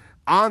 okay?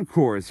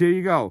 Encores, here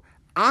you go.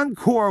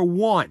 Encore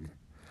 1.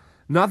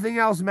 Nothing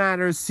Else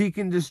Matters, Seek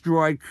and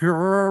Destroy,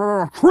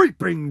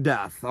 Creeping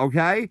Death,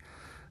 okay?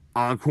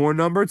 Encore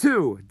number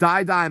 2,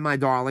 Die Die My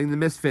Darling, the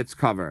Misfits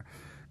cover.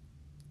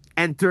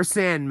 Enter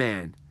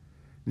Sandman.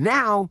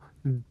 Now,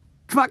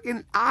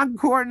 fucking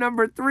encore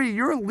number 3,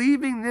 you're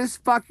leaving this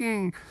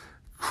fucking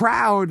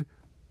crowd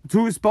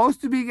who's supposed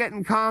to be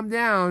getting calmed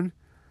down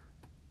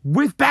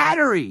with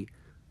Battery.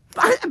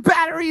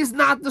 Battery is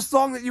not the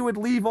song that you would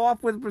leave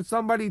off with for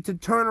somebody to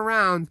turn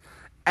around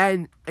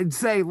and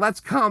say, let's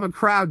calm a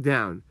crowd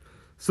down.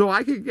 So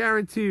I can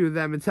guarantee you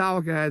that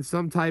Metallica had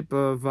some type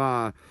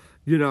of,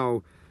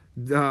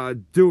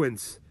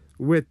 doings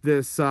with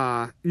this,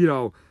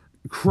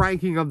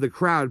 cranking of the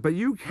crowd. But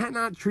you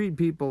cannot treat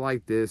people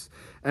like this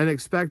and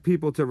expect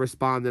people to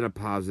respond in a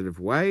positive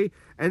way.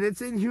 And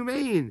it's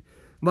inhumane.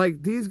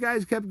 Like, these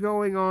guys kept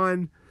going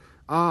on,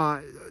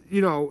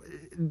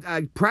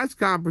 press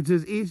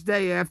conferences each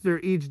day after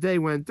each day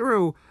went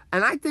through.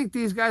 And I think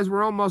these guys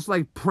were almost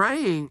like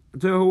praying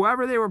to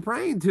whoever they were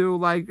praying to,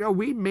 like, oh,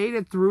 we made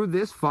it through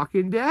this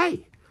fucking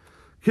day.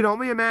 Can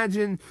only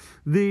imagine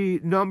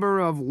the number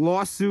of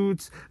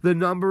lawsuits, the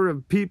number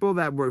of people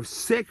that were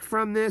sick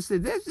from this.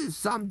 This is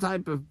some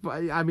type of,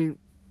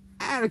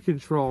 out of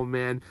control,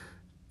 man.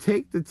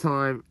 Take the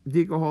time,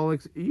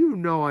 Deacaholics. You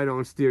know I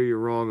don't steer you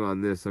wrong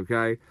on this,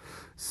 okay?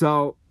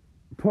 So,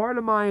 part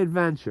of my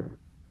adventure,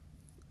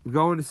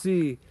 going to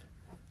see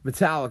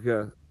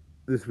Metallica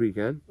this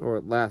weekend, or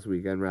last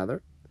weekend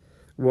rather,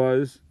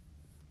 was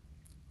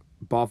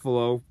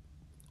Buffalo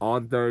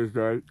on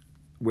Thursday,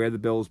 where the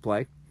Bills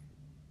play.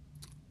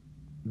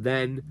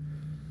 Then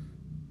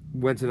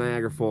went to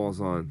Niagara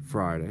Falls on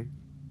Friday.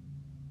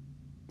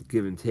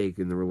 Give and take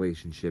in the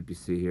relationship you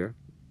see here.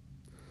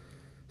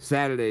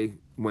 Saturday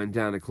went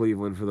down to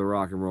Cleveland for the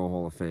Rock and Roll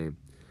Hall of Fame,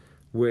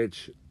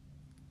 which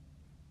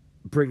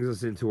brings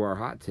us into our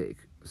hot take.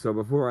 So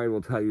before I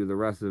will tell you the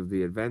rest of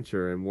the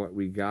adventure and what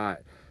we got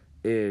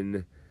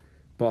in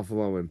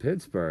Buffalo and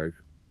Pittsburgh,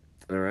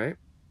 all right,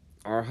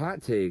 our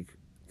hot take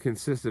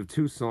consists of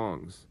 2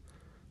 songs,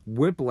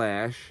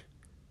 Whiplash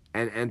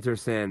and Enter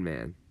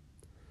Sandman.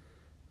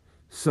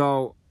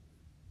 So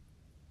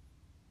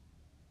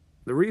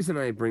the reason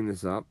I bring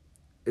this up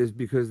is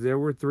because there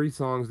were 3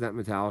 songs that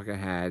Metallica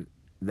had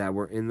that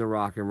were in the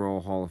Rock and Roll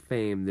Hall of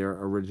Fame, their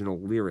original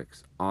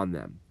lyrics on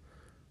them.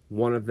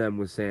 One of them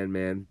was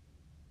Sandman.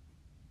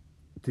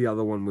 The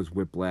other one was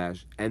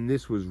Whiplash. And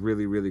this was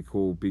really, really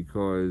cool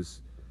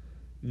because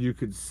you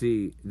could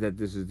see that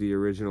this is the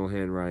original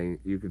handwriting.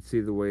 You could see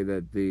the way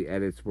that the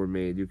edits were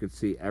made. You could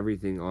see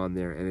everything on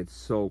there. And it's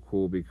so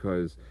cool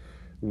because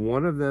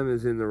one of them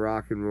is in the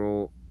rock and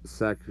roll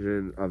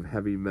section of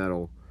heavy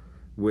metal,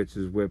 which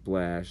is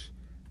Whiplash.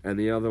 And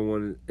the other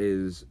one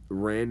is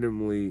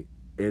randomly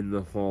in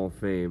the Hall of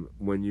Fame.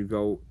 When you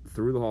go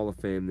through the Hall of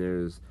Fame,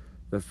 there's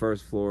the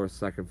first floor,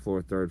 second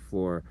floor, third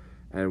floor.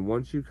 And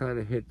once you kind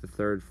of hit the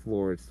third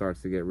floor, it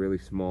starts to get really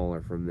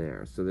smaller from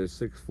there. So there's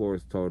 6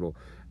 floors total.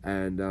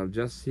 And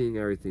just seeing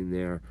everything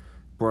there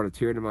brought a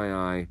tear to my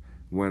eye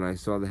when I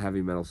saw the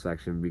heavy metal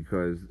section,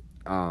 because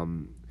I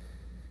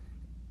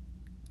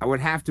would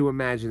have to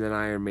imagine that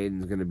Iron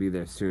Maiden's going to be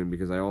there soon,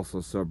 because I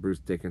also saw Bruce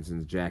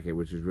Dickinson's jacket,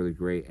 which is really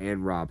great,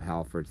 and Rob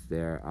Halford's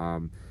there.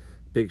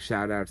 Big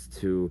shout outs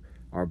to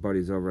our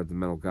buddies over at the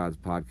Metal Gods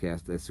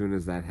podcast. As soon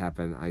as that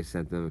happened, I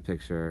sent them a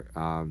picture.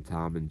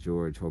 Tom and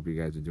George, hope you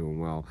guys are doing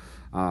well.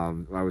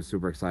 I was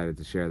super excited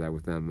to share that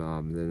with them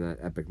in that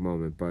epic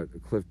moment. But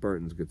Cliff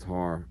Burton's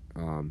guitar,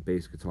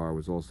 bass guitar,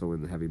 was also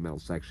in the heavy metal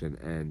section,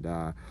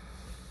 and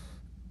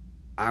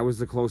I was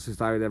the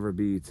closest I would ever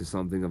be to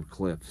something of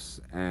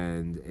Cliff's,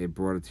 and it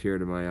brought a tear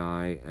to my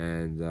eye.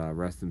 And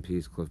rest in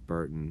peace, Cliff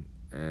Burton.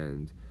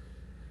 And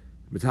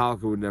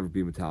Metallica would never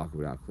be Metallica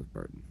without Cliff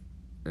Burton.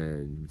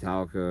 And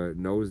Metallica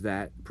knows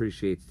that,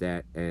 appreciates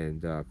that,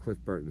 and Cliff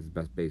Burton is the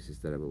best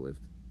bassist that ever lived.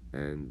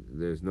 And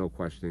there's no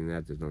questioning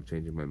that. There's no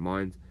changing my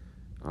mind.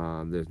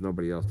 There's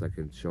nobody else that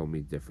can show me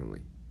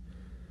differently.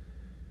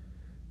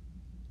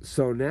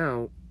 So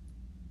now,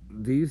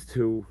 these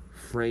two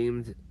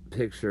framed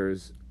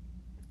pictures,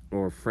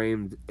 or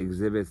framed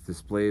exhibits,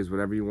 displays,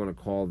 whatever you want to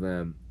call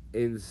them,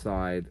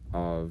 inside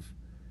of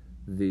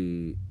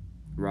the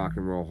Rock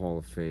and Roll Hall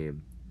of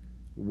Fame,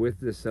 with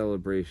the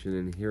celebration,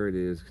 and here it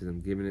is, because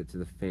I'm giving it to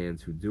the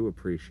fans who do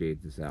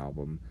appreciate this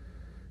album.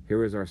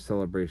 Here is our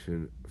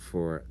celebration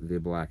for the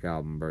Black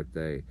Album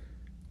birthday.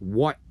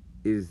 What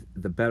is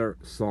the better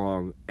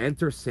song,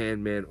 Enter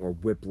Sandman or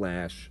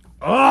Whiplash?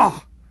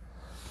 Oh!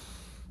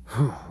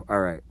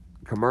 Alright,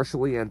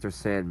 commercially, Enter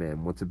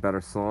Sandman. What's a better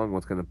song?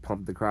 What's going to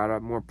pump the crowd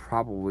up more?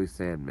 Probably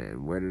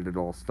Sandman. Where did it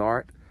all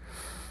start?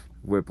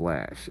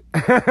 Whiplash.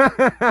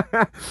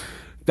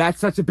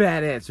 That's such a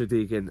bad answer,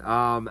 Deacon.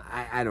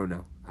 I don't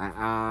know.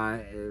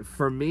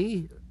 For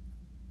me,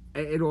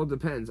 it all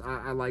depends.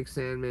 I like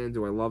Sandman.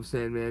 Do I love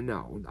Sandman?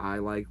 No. I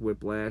like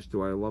Whiplash.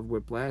 Do I love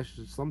Whiplash?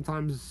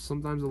 Sometimes I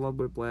love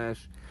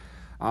Whiplash.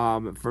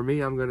 For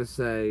me, I'm gonna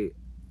say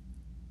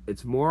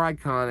it's more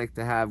iconic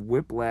to have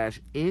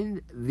Whiplash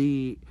in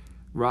the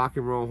Rock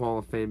and Roll Hall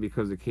of Fame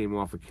because it came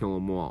off of Kill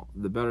 'Em All.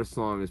 The better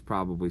song is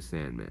probably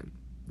Sandman.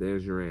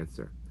 There's your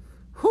answer.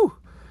 Whew.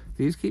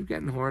 These keep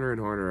getting harder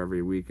and harder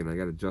every week, and I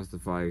got to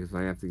justify because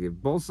I have to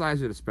give both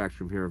sides of the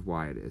spectrum here of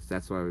why it is.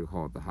 That's why we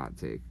call it the hot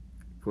take.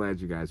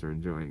 Glad you guys are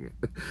enjoying it.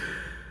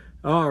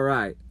 All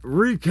right,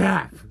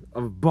 recap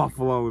of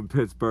Buffalo and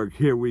Pittsburgh.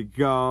 Here we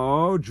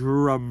go.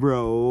 Drum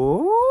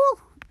roll.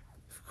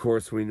 Of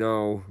course, we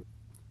know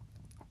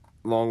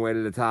Long Way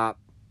to the Top,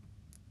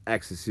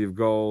 Ecstasy of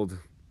Gold,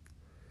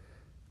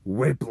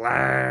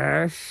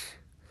 Whiplash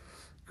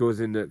goes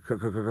into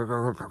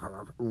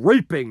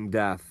Raping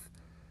Death.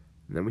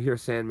 And then we hear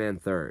Sandman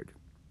third.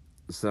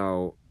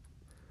 So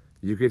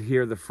you could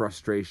hear the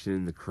frustration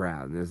in the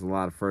crowd. And there's a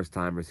lot of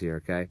first-timers here,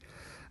 okay?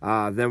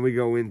 Then we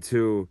go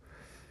into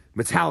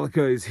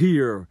Metallica is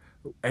here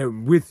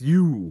and with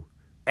you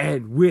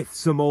and with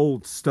some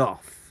old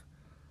stuff.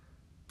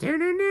 Ride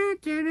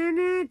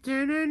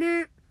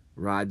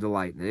the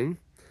Lightning.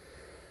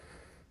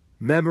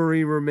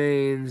 Memory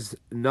Remains,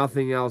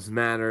 Nothing Else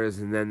Matters,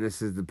 and then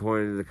this is the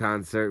point of the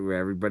concert where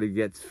everybody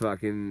gets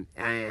fucking,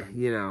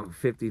 50-50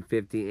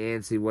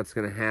 antsy, what's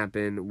going to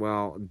happen?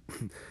 Well,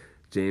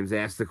 James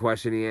asked the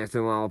question he asked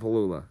in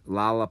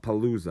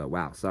Lollapalooza.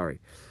 Wow, sorry.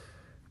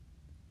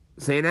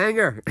 Saint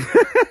Anger.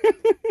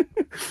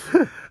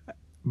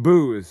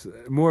 Booze.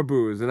 More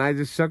booze. And I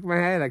just shook my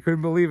head. I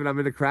couldn't believe it. I'm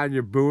in the crowd and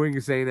you're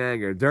booing Saint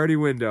Anger. Dirty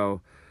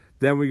Window.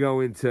 Then we go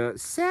into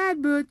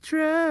Sad But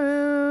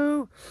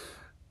True.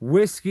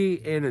 Whiskey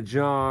in a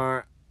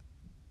Jar,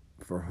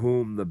 For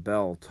Whom the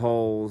Bell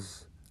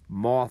Tolls,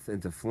 Moth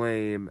into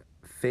Flame,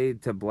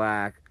 Fade to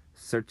Black,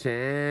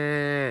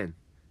 Searchin',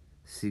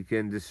 Seek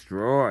and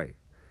Destroy.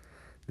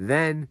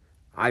 Then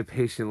I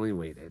patiently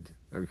waited,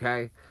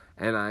 okay?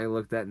 And I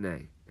looked at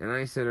Nay. And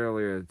I said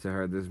earlier to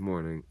her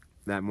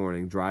that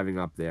morning, driving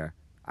up there,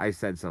 I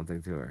said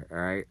something to her, all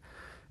right?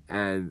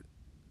 And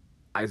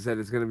I said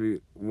it's going to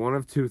be one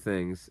of two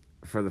things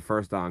for the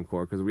first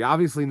encore, because we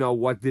obviously know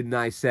what didn't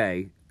I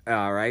say,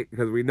 all right?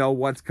 Because we know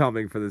what's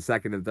coming for the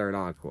second and third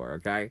encore,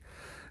 okay?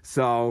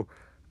 So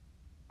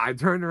I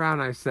turned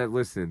around and I said,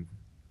 listen,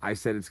 I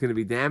said it's going to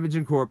be Damage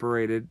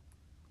Incorporated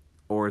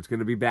or it's going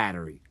to be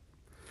Battery.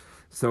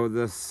 So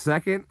the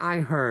second I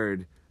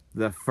heard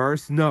the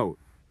first note,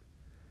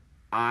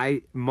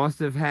 I must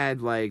have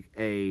had like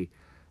a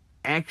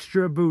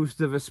extra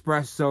boost of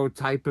espresso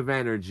type of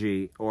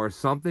energy, or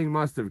something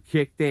must have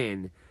kicked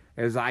in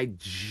as I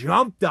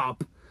jumped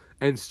up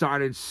and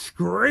started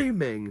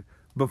screaming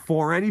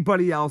before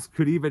anybody else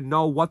could even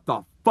know what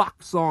the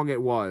fuck song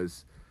it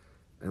was.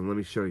 And let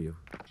me show you.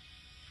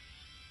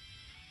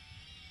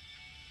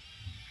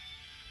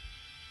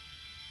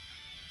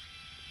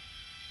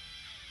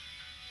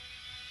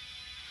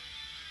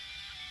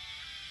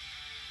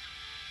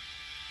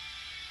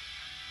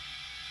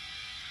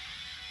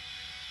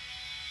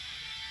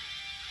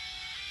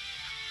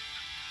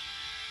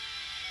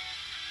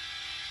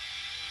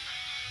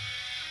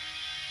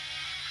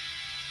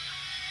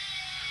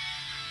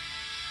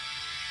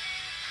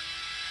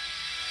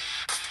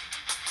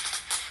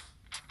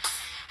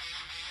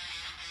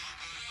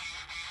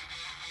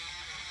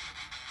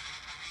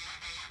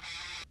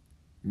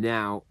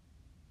 Now,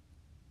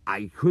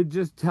 I could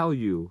just tell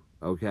you,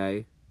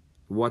 okay,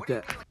 what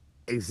that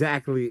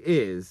exactly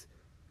is,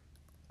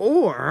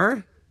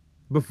 or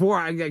before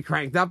I get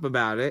cranked up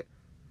about it,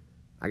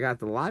 I got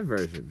the live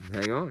version.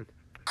 Hang on.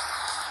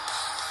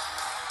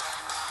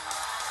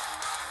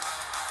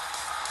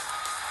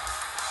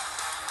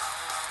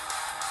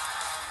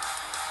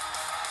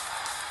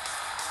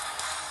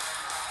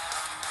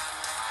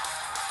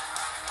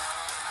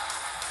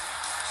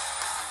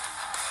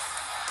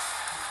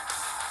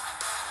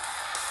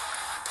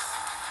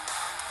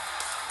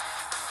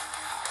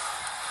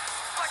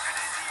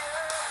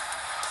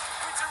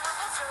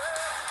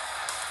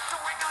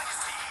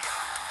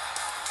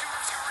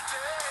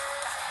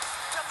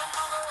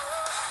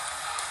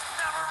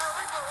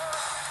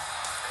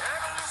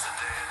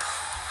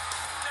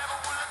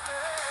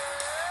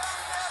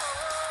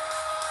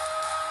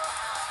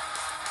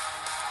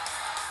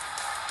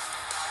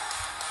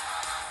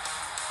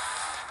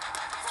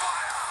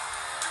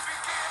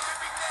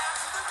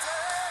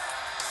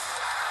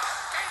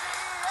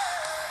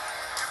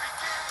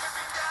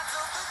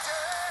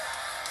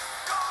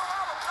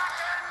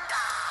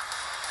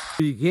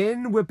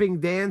 Begin whipping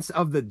dance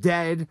of the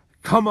dead.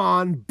 Come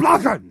on,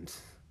 Blackened!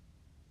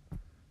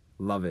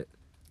 Love it.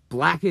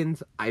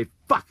 Blackened, I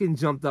fucking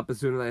jumped up as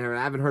soon as I heard it.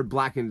 I haven't heard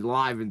Blackened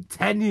live in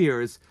 10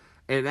 years.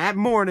 And that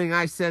morning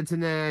I said to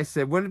Nana, I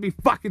said, wouldn't it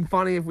be fucking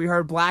funny if we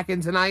heard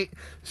Blackened tonight?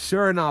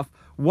 Sure enough,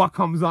 what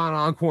comes on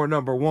Encore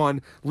number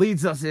 1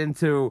 leads us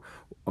into,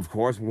 of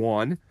course,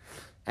 1.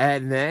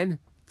 And then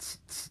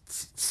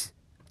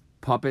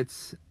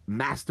Puppets,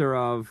 Master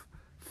of,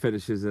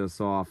 finishes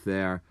us off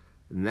there.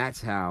 And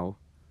that's how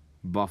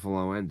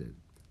Buffalo ended.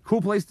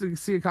 Cool place to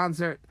see a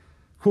concert.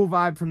 Cool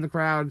vibe from the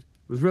crowd. It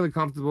was really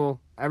comfortable.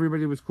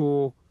 Everybody was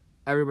cool.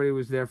 Everybody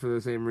was there for the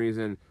same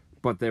reason,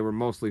 but they were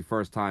mostly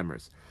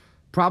first-timers.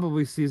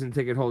 Probably season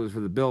ticket holders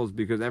for the Bills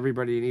because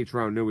everybody in each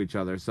row knew each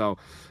other. So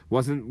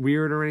wasn't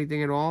weird or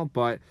anything at all,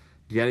 but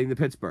getting to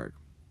Pittsburgh.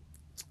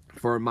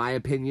 For my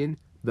opinion,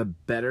 the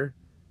better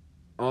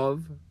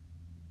of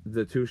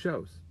the two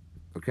shows.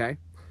 Okay?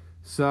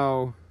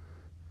 So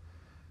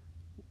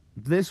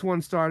this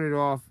one started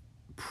off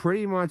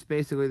pretty much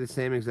basically the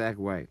same exact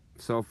way.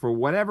 So for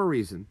whatever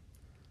reason,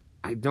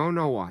 I don't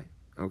know why,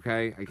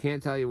 okay? I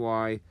can't tell you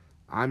why.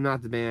 I'm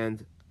not the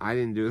band. I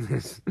didn't do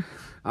this.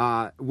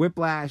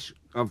 Whiplash,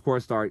 of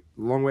course, start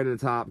Long Way to the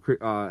Top,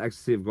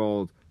 Ecstasy of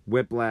Gold,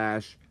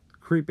 Whiplash,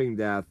 Creeping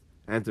Death,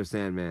 Enter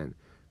Sandman.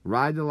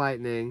 Ride the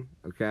Lightning,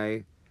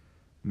 okay?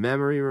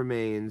 Memory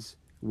Remains,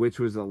 which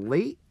was a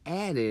late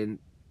add-in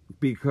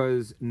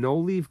because No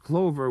Leaf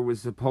Clover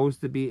was supposed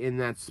to be in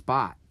that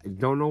spot. I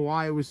don't know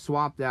why it was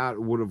swapped out.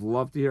 Would have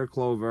loved to hear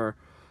Clover.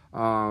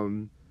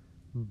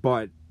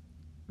 But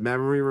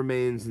Memory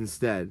Remains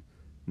instead.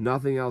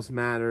 Nothing Else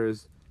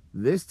Matters.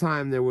 This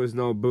time there was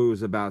no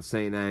booze about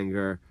Saint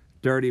Anger.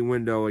 Dirty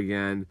Window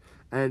again.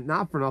 And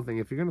not for nothing,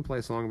 if you're going to play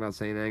a song about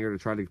Saint Anger to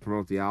try to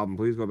promote the album,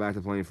 please go back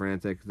to playing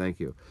Frantic. Thank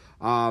you.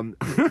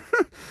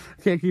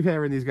 Can't keep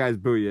hearing these guys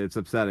boo you. It's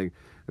upsetting.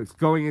 It's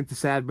going into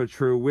Sad But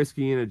True.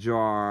 Whiskey in a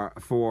Jar.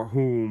 For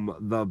Whom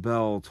the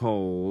Bell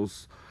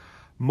Tolls.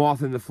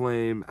 Moth in the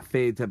Flame.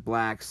 Fade to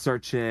Black.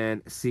 Search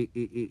and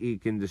C-E-E-E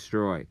Can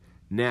Destroy.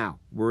 Now,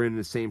 we're in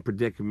the same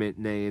predicament,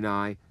 Nay and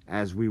I,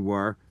 as we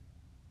were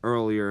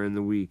earlier in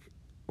the week,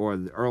 or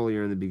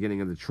earlier in the beginning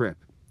of the trip,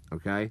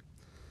 okay?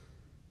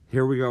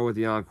 Here we go with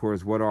the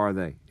encores. What are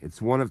they? It's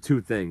one of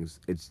two things.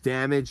 It's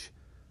Damage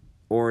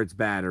or it's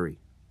Battery.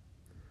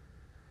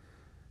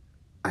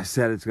 I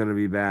said it's going to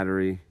be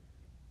Battery.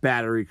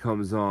 Battery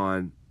comes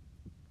on.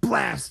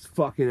 Blast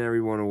fucking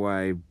everyone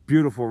away.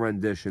 Beautiful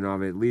rendition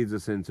of it. Leads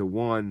us into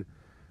 1,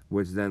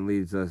 which then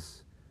leads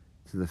us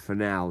to the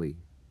finale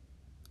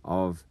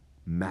of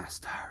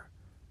Master.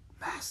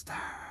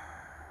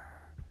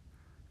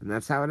 And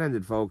that's how it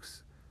ended,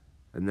 folks.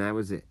 And that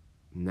was it.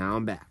 Now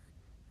I'm back.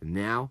 And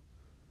now,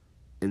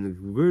 in the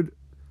good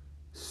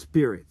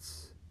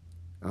spirits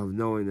of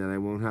knowing that I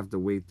won't have to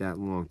wait that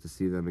long to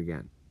see them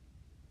again.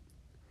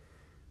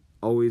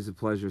 Always a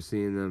pleasure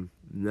seeing them.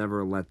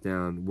 Never a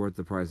letdown. Worth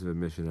the price of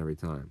admission every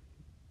time.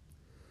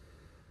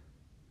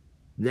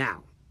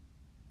 Now,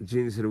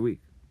 Genius of the Week.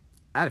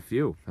 I had a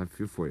few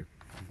for you.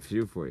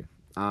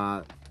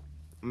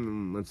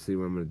 Let's see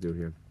what I'm going to do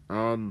here.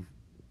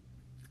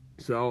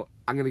 So,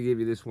 I'm going to give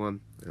you this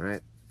one, all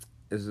right?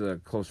 This is a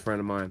close friend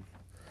of mine,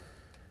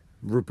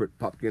 Rupert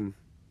Pupkin,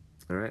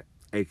 all right?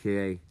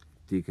 A.K.A.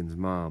 Deacon's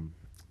mom.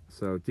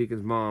 So,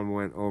 Deacon's mom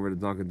went over to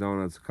Dunkin'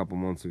 Donuts a couple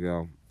months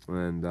ago,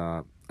 and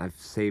I've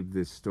saved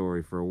this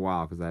story for a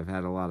while because I've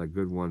had a lot of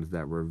good ones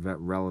that were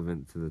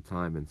relevant to the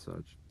time and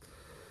such.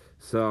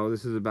 So,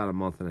 this is about a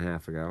month and a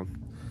half ago.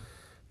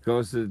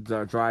 Goes to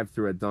the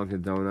drive-thru at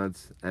Dunkin'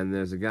 Donuts, and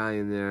there's a guy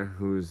in there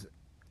who's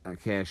a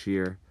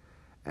cashier,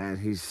 and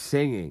he's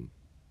singing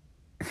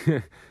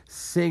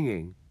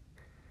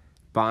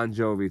Bon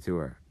Jovi to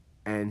her.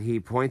 And he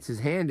points his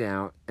hand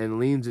out and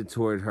leans it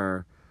toward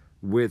her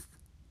with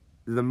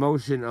the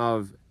motion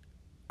of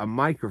a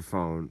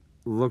microphone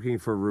looking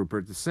for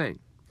Rupert to sing.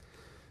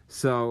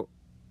 So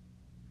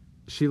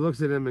she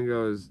looks at him and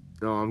goes,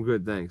 "Oh, I'm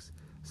good, thanks."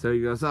 So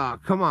he goes, "Oh,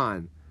 come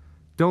on.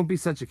 Don't be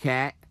such a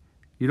cat.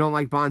 You don't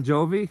like Bon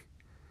Jovi?"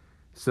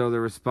 So the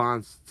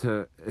response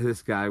to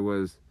this guy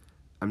was,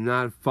 I'm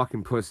not a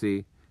fucking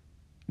pussy.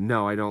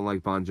 No, I don't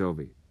like Bon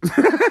Jovi.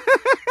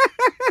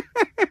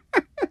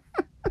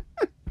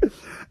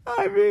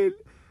 I mean,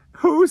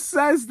 who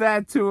says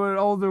that to an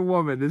older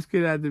woman? This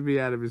kid had to be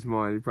out of his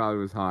mind. He probably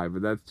was high,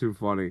 but that's too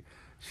funny.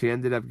 She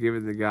ended up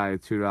giving the guy a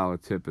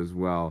 $2 tip as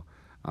well.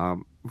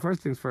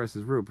 First things first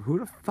is Rube. Who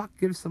the fuck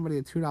gives somebody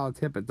a $2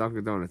 tip at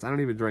Dunkin' Donuts? I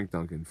don't even drink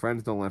Dunkin'.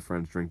 Friends don't let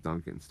friends drink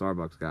Dunkin'.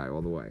 Starbucks guy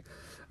all the way.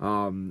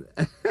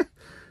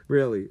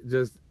 Really,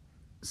 just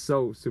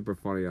so super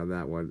funny on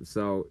that one.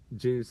 So,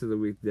 Genius of the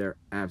Week there,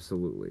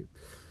 absolutely.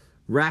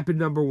 Rapid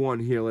number one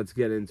here. Let's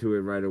get into it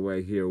right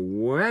away here.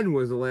 When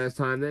was the last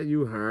time that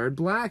you heard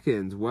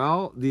Blackened?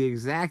 Well, the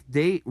exact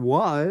date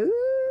was...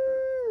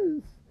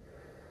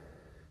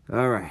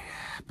 All right,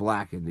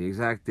 Blackened. The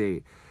exact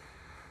date.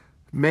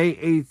 May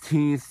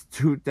 18th,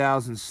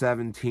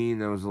 2017.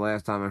 That was the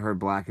last time I heard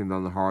Blackened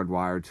on the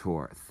Hardwire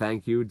tour.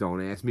 Thank you.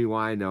 Don't ask me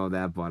why I know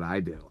that, but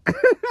I do.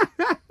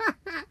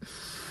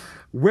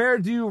 Where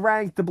do you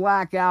rank the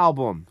Black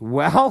Album?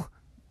 Well...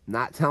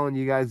 Not telling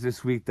you guys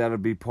this week that'll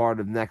be part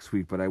of next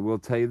week, but I will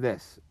tell you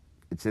this.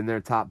 It's in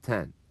their top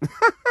 10.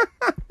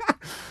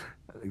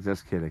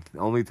 Just kidding.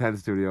 Only 10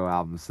 studio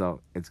albums,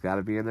 so it's got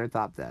to be in their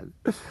top 10.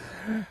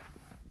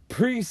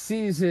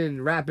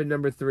 Preseason, rapid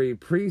number 3.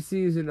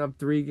 Preseason of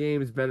 3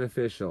 games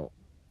beneficial.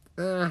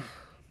 All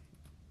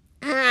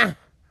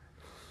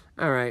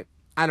right.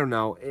 I don't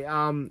know.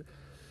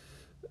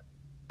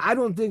 I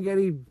don't think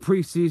any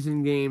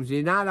preseason games,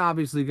 you're not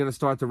obviously going to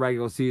start the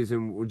regular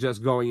season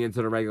just going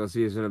into the regular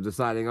season of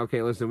deciding,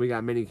 okay, listen, we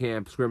got mini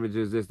camp,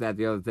 scrimmages, this, that,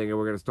 the other thing, and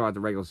we're going to start the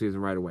regular season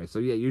right away. So,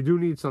 yeah, you do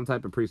need some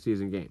type of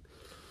preseason game.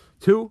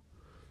 2,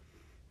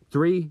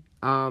 3,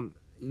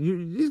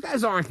 these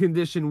guys aren't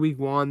conditioned week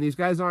 1. These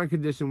guys aren't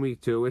conditioned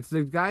week 2. It's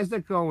the guys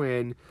that go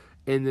in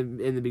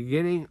the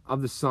beginning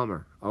of the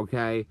summer,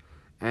 okay,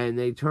 and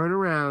they turn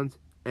around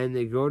and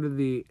they go to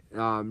the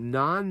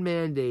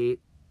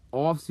non-mandate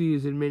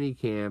off-season mini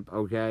camp,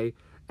 okay?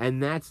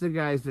 And that's the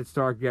guys that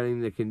start getting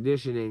the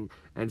conditioning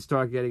and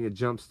start getting a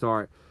jump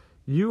start.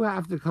 You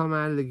have to come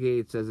out of the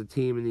gates as a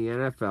team in the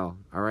NFL,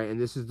 all right? And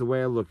this is the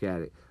way I look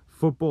at it.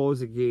 Football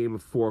is a game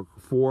of four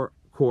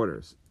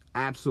quarters,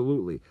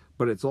 absolutely.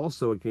 But it's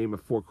also a game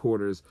of 4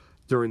 quarters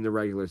during the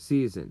regular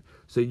season.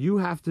 So you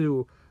have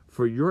to,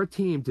 for your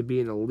team to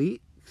be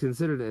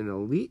considered an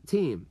elite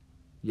team,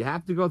 you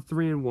have to go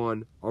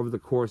 3-1 over the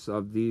course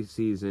of the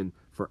season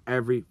for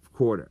every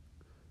quarter.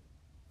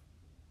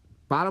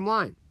 Bottom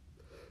line,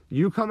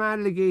 you come out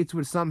of the gates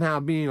with somehow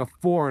being a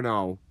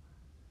 4-0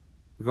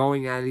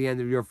 going at the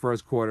end of your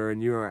first quarter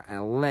and you're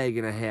a leg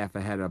and a half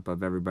ahead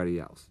of everybody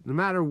else. No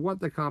matter what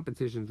the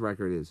competition's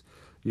record is,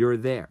 you're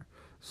there.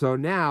 So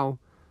now,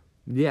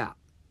 yeah,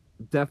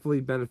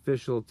 definitely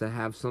beneficial to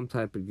have some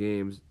type of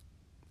games.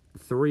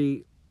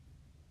 3,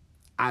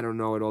 I don't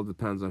know. It all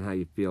depends on how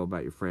you feel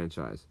about your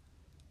franchise.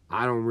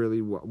 I don't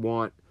really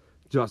want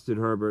Justin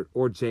Herbert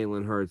or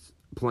Jalen Hurts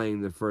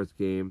playing the first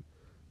game,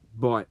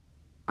 but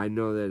I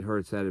know that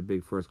Hurts had a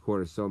big first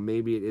quarter, so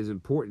maybe it is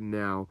important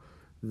now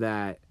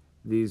that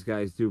these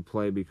guys do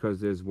play because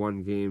there's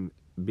 1 game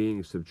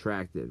being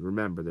subtracted.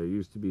 Remember, there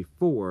used to be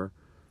 4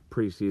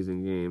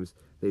 preseason games.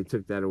 They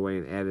took that away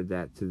and added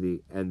that to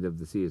the end of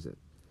the season.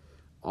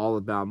 All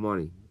about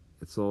money.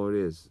 That's all it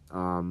is.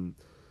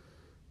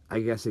 I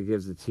guess it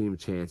gives the team a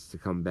chance to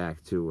come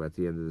back, too, at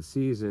the end of the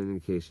season in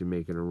case you're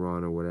making a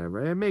run or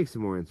whatever. It makes it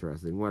more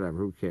interesting. Whatever.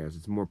 Who cares?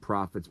 It's more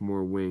profits,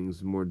 more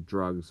wings, more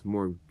drugs,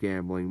 more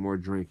gambling, more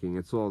drinking.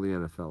 It's all the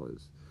NFL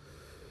is.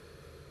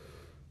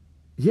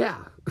 Yeah.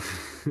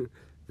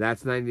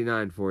 That's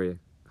 99 for you.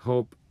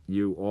 Hope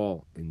you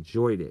all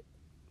enjoyed it.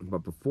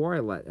 But before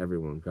I let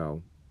everyone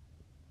go,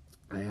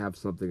 I have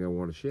something I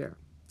want to share.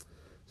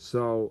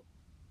 So,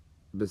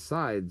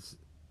 besides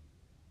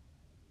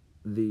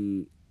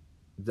the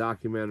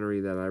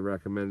documentary that I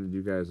recommended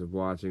you guys of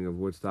watching of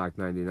Woodstock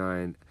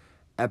 99,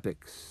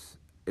 Epics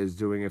is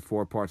doing a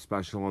 4-part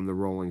special on the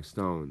Rolling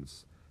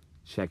Stones.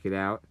 Check it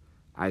out.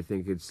 I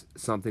think it's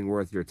something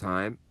worth your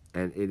time,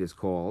 and it is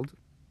called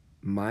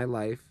My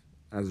Life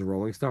as a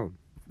Rolling Stone.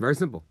 Very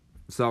simple.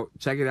 So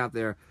check it out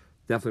there.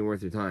 Definitely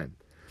worth your time.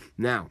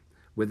 Now,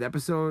 with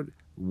episode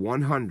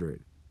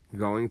 100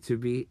 going to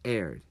be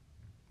aired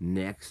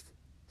next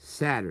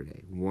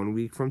Saturday, 1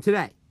 week from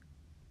today,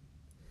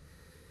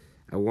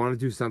 I want to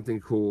do something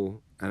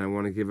cool, and I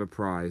want to give a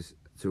prize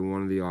to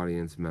one of the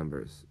audience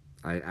members.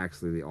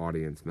 The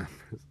audience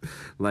members.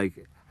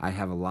 Like, I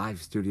have a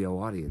live studio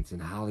audience in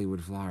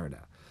Hollywood,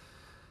 Florida.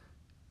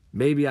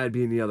 Maybe I'd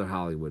be in the other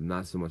Hollywood,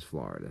 not so much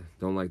Florida.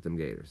 Don't like them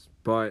Gators.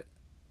 But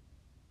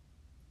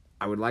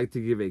I would like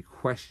to give a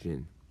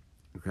question,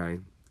 okay,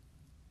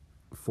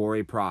 for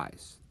a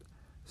prize.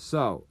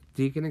 So,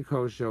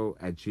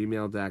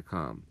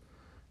 deaconandcoshow@gmail.com.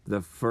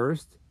 The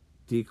first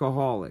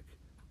Deacaholic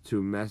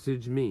to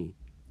message me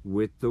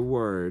with the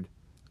word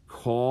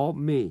call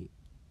me,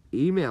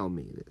 email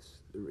me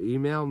this.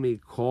 Email me,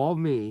 call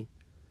me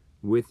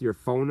with your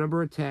phone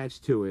number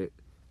attached to it.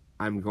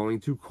 I'm going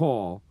to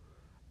call,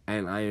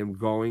 and I am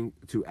going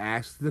to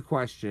ask the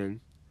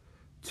question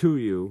to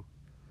you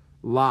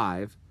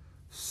live,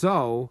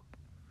 so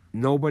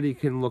nobody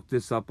can look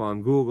this up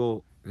on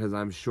Google, because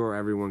I'm sure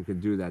everyone can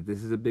do that.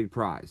 This is a big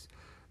prize.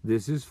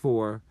 This is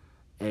for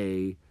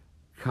a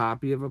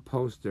copy of a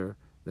poster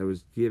that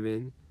was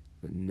given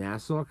at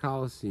Nassau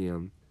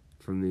Coliseum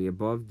from the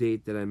above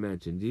date that I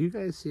mentioned. Do you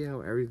guys see how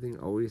everything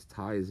always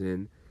ties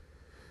in?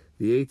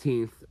 The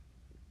 18th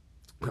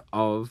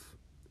of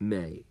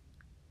May,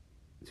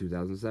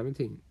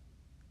 2017.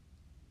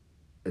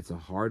 It's a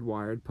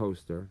hardwired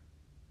poster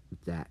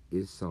that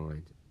is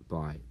signed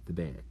by the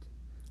band.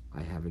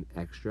 I have an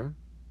extra,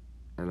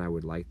 and I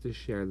would like to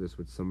share this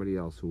with somebody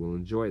else who will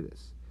enjoy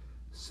this.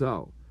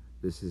 So,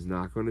 this is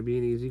not going to be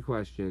an easy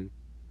question,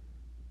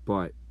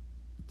 but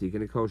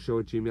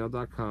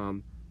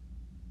deaconandcoshow@gmail.com.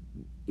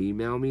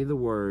 Email me the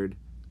word,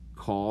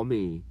 call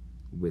me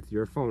with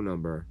your phone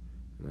number,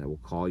 and I will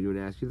call you and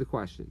ask you the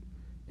question.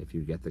 If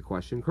you get the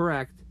question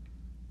correct,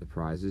 the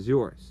prize is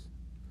yours.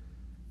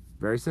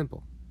 Very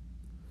simple.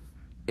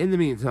 In the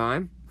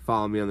meantime,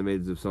 follow me on the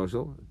Maidens of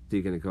Social.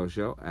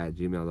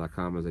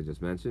 deaconandcoshow@gmail.com, as I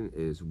just mentioned,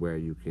 is where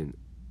you can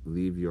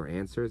leave your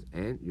answers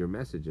and your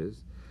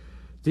messages.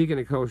 Deacon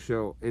and Co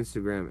Show,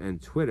 Instagram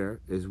and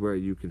Twitter is where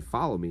you can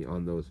follow me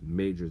on those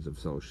majors of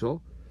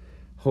social.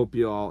 Hope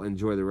you all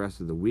enjoy the rest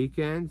of the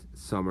weekend.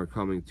 Summer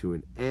coming to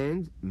an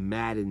end.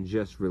 Madden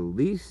just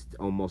released.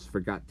 Almost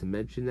forgot to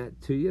mention that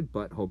to you,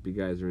 but hope you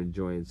guys are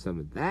enjoying some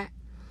of that.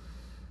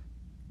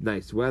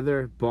 Nice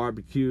weather,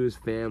 barbecues,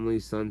 family,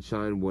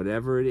 sunshine,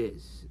 whatever it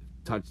is.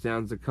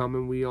 Touchdowns are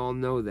coming, we all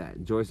know that.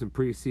 Enjoy some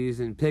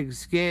preseason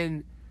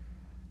pigskin,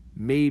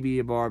 maybe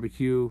a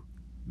barbecue,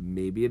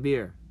 maybe a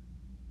beer.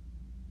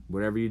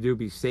 Whatever you do,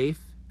 be safe.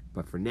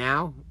 But for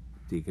now,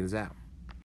 Deacon is out.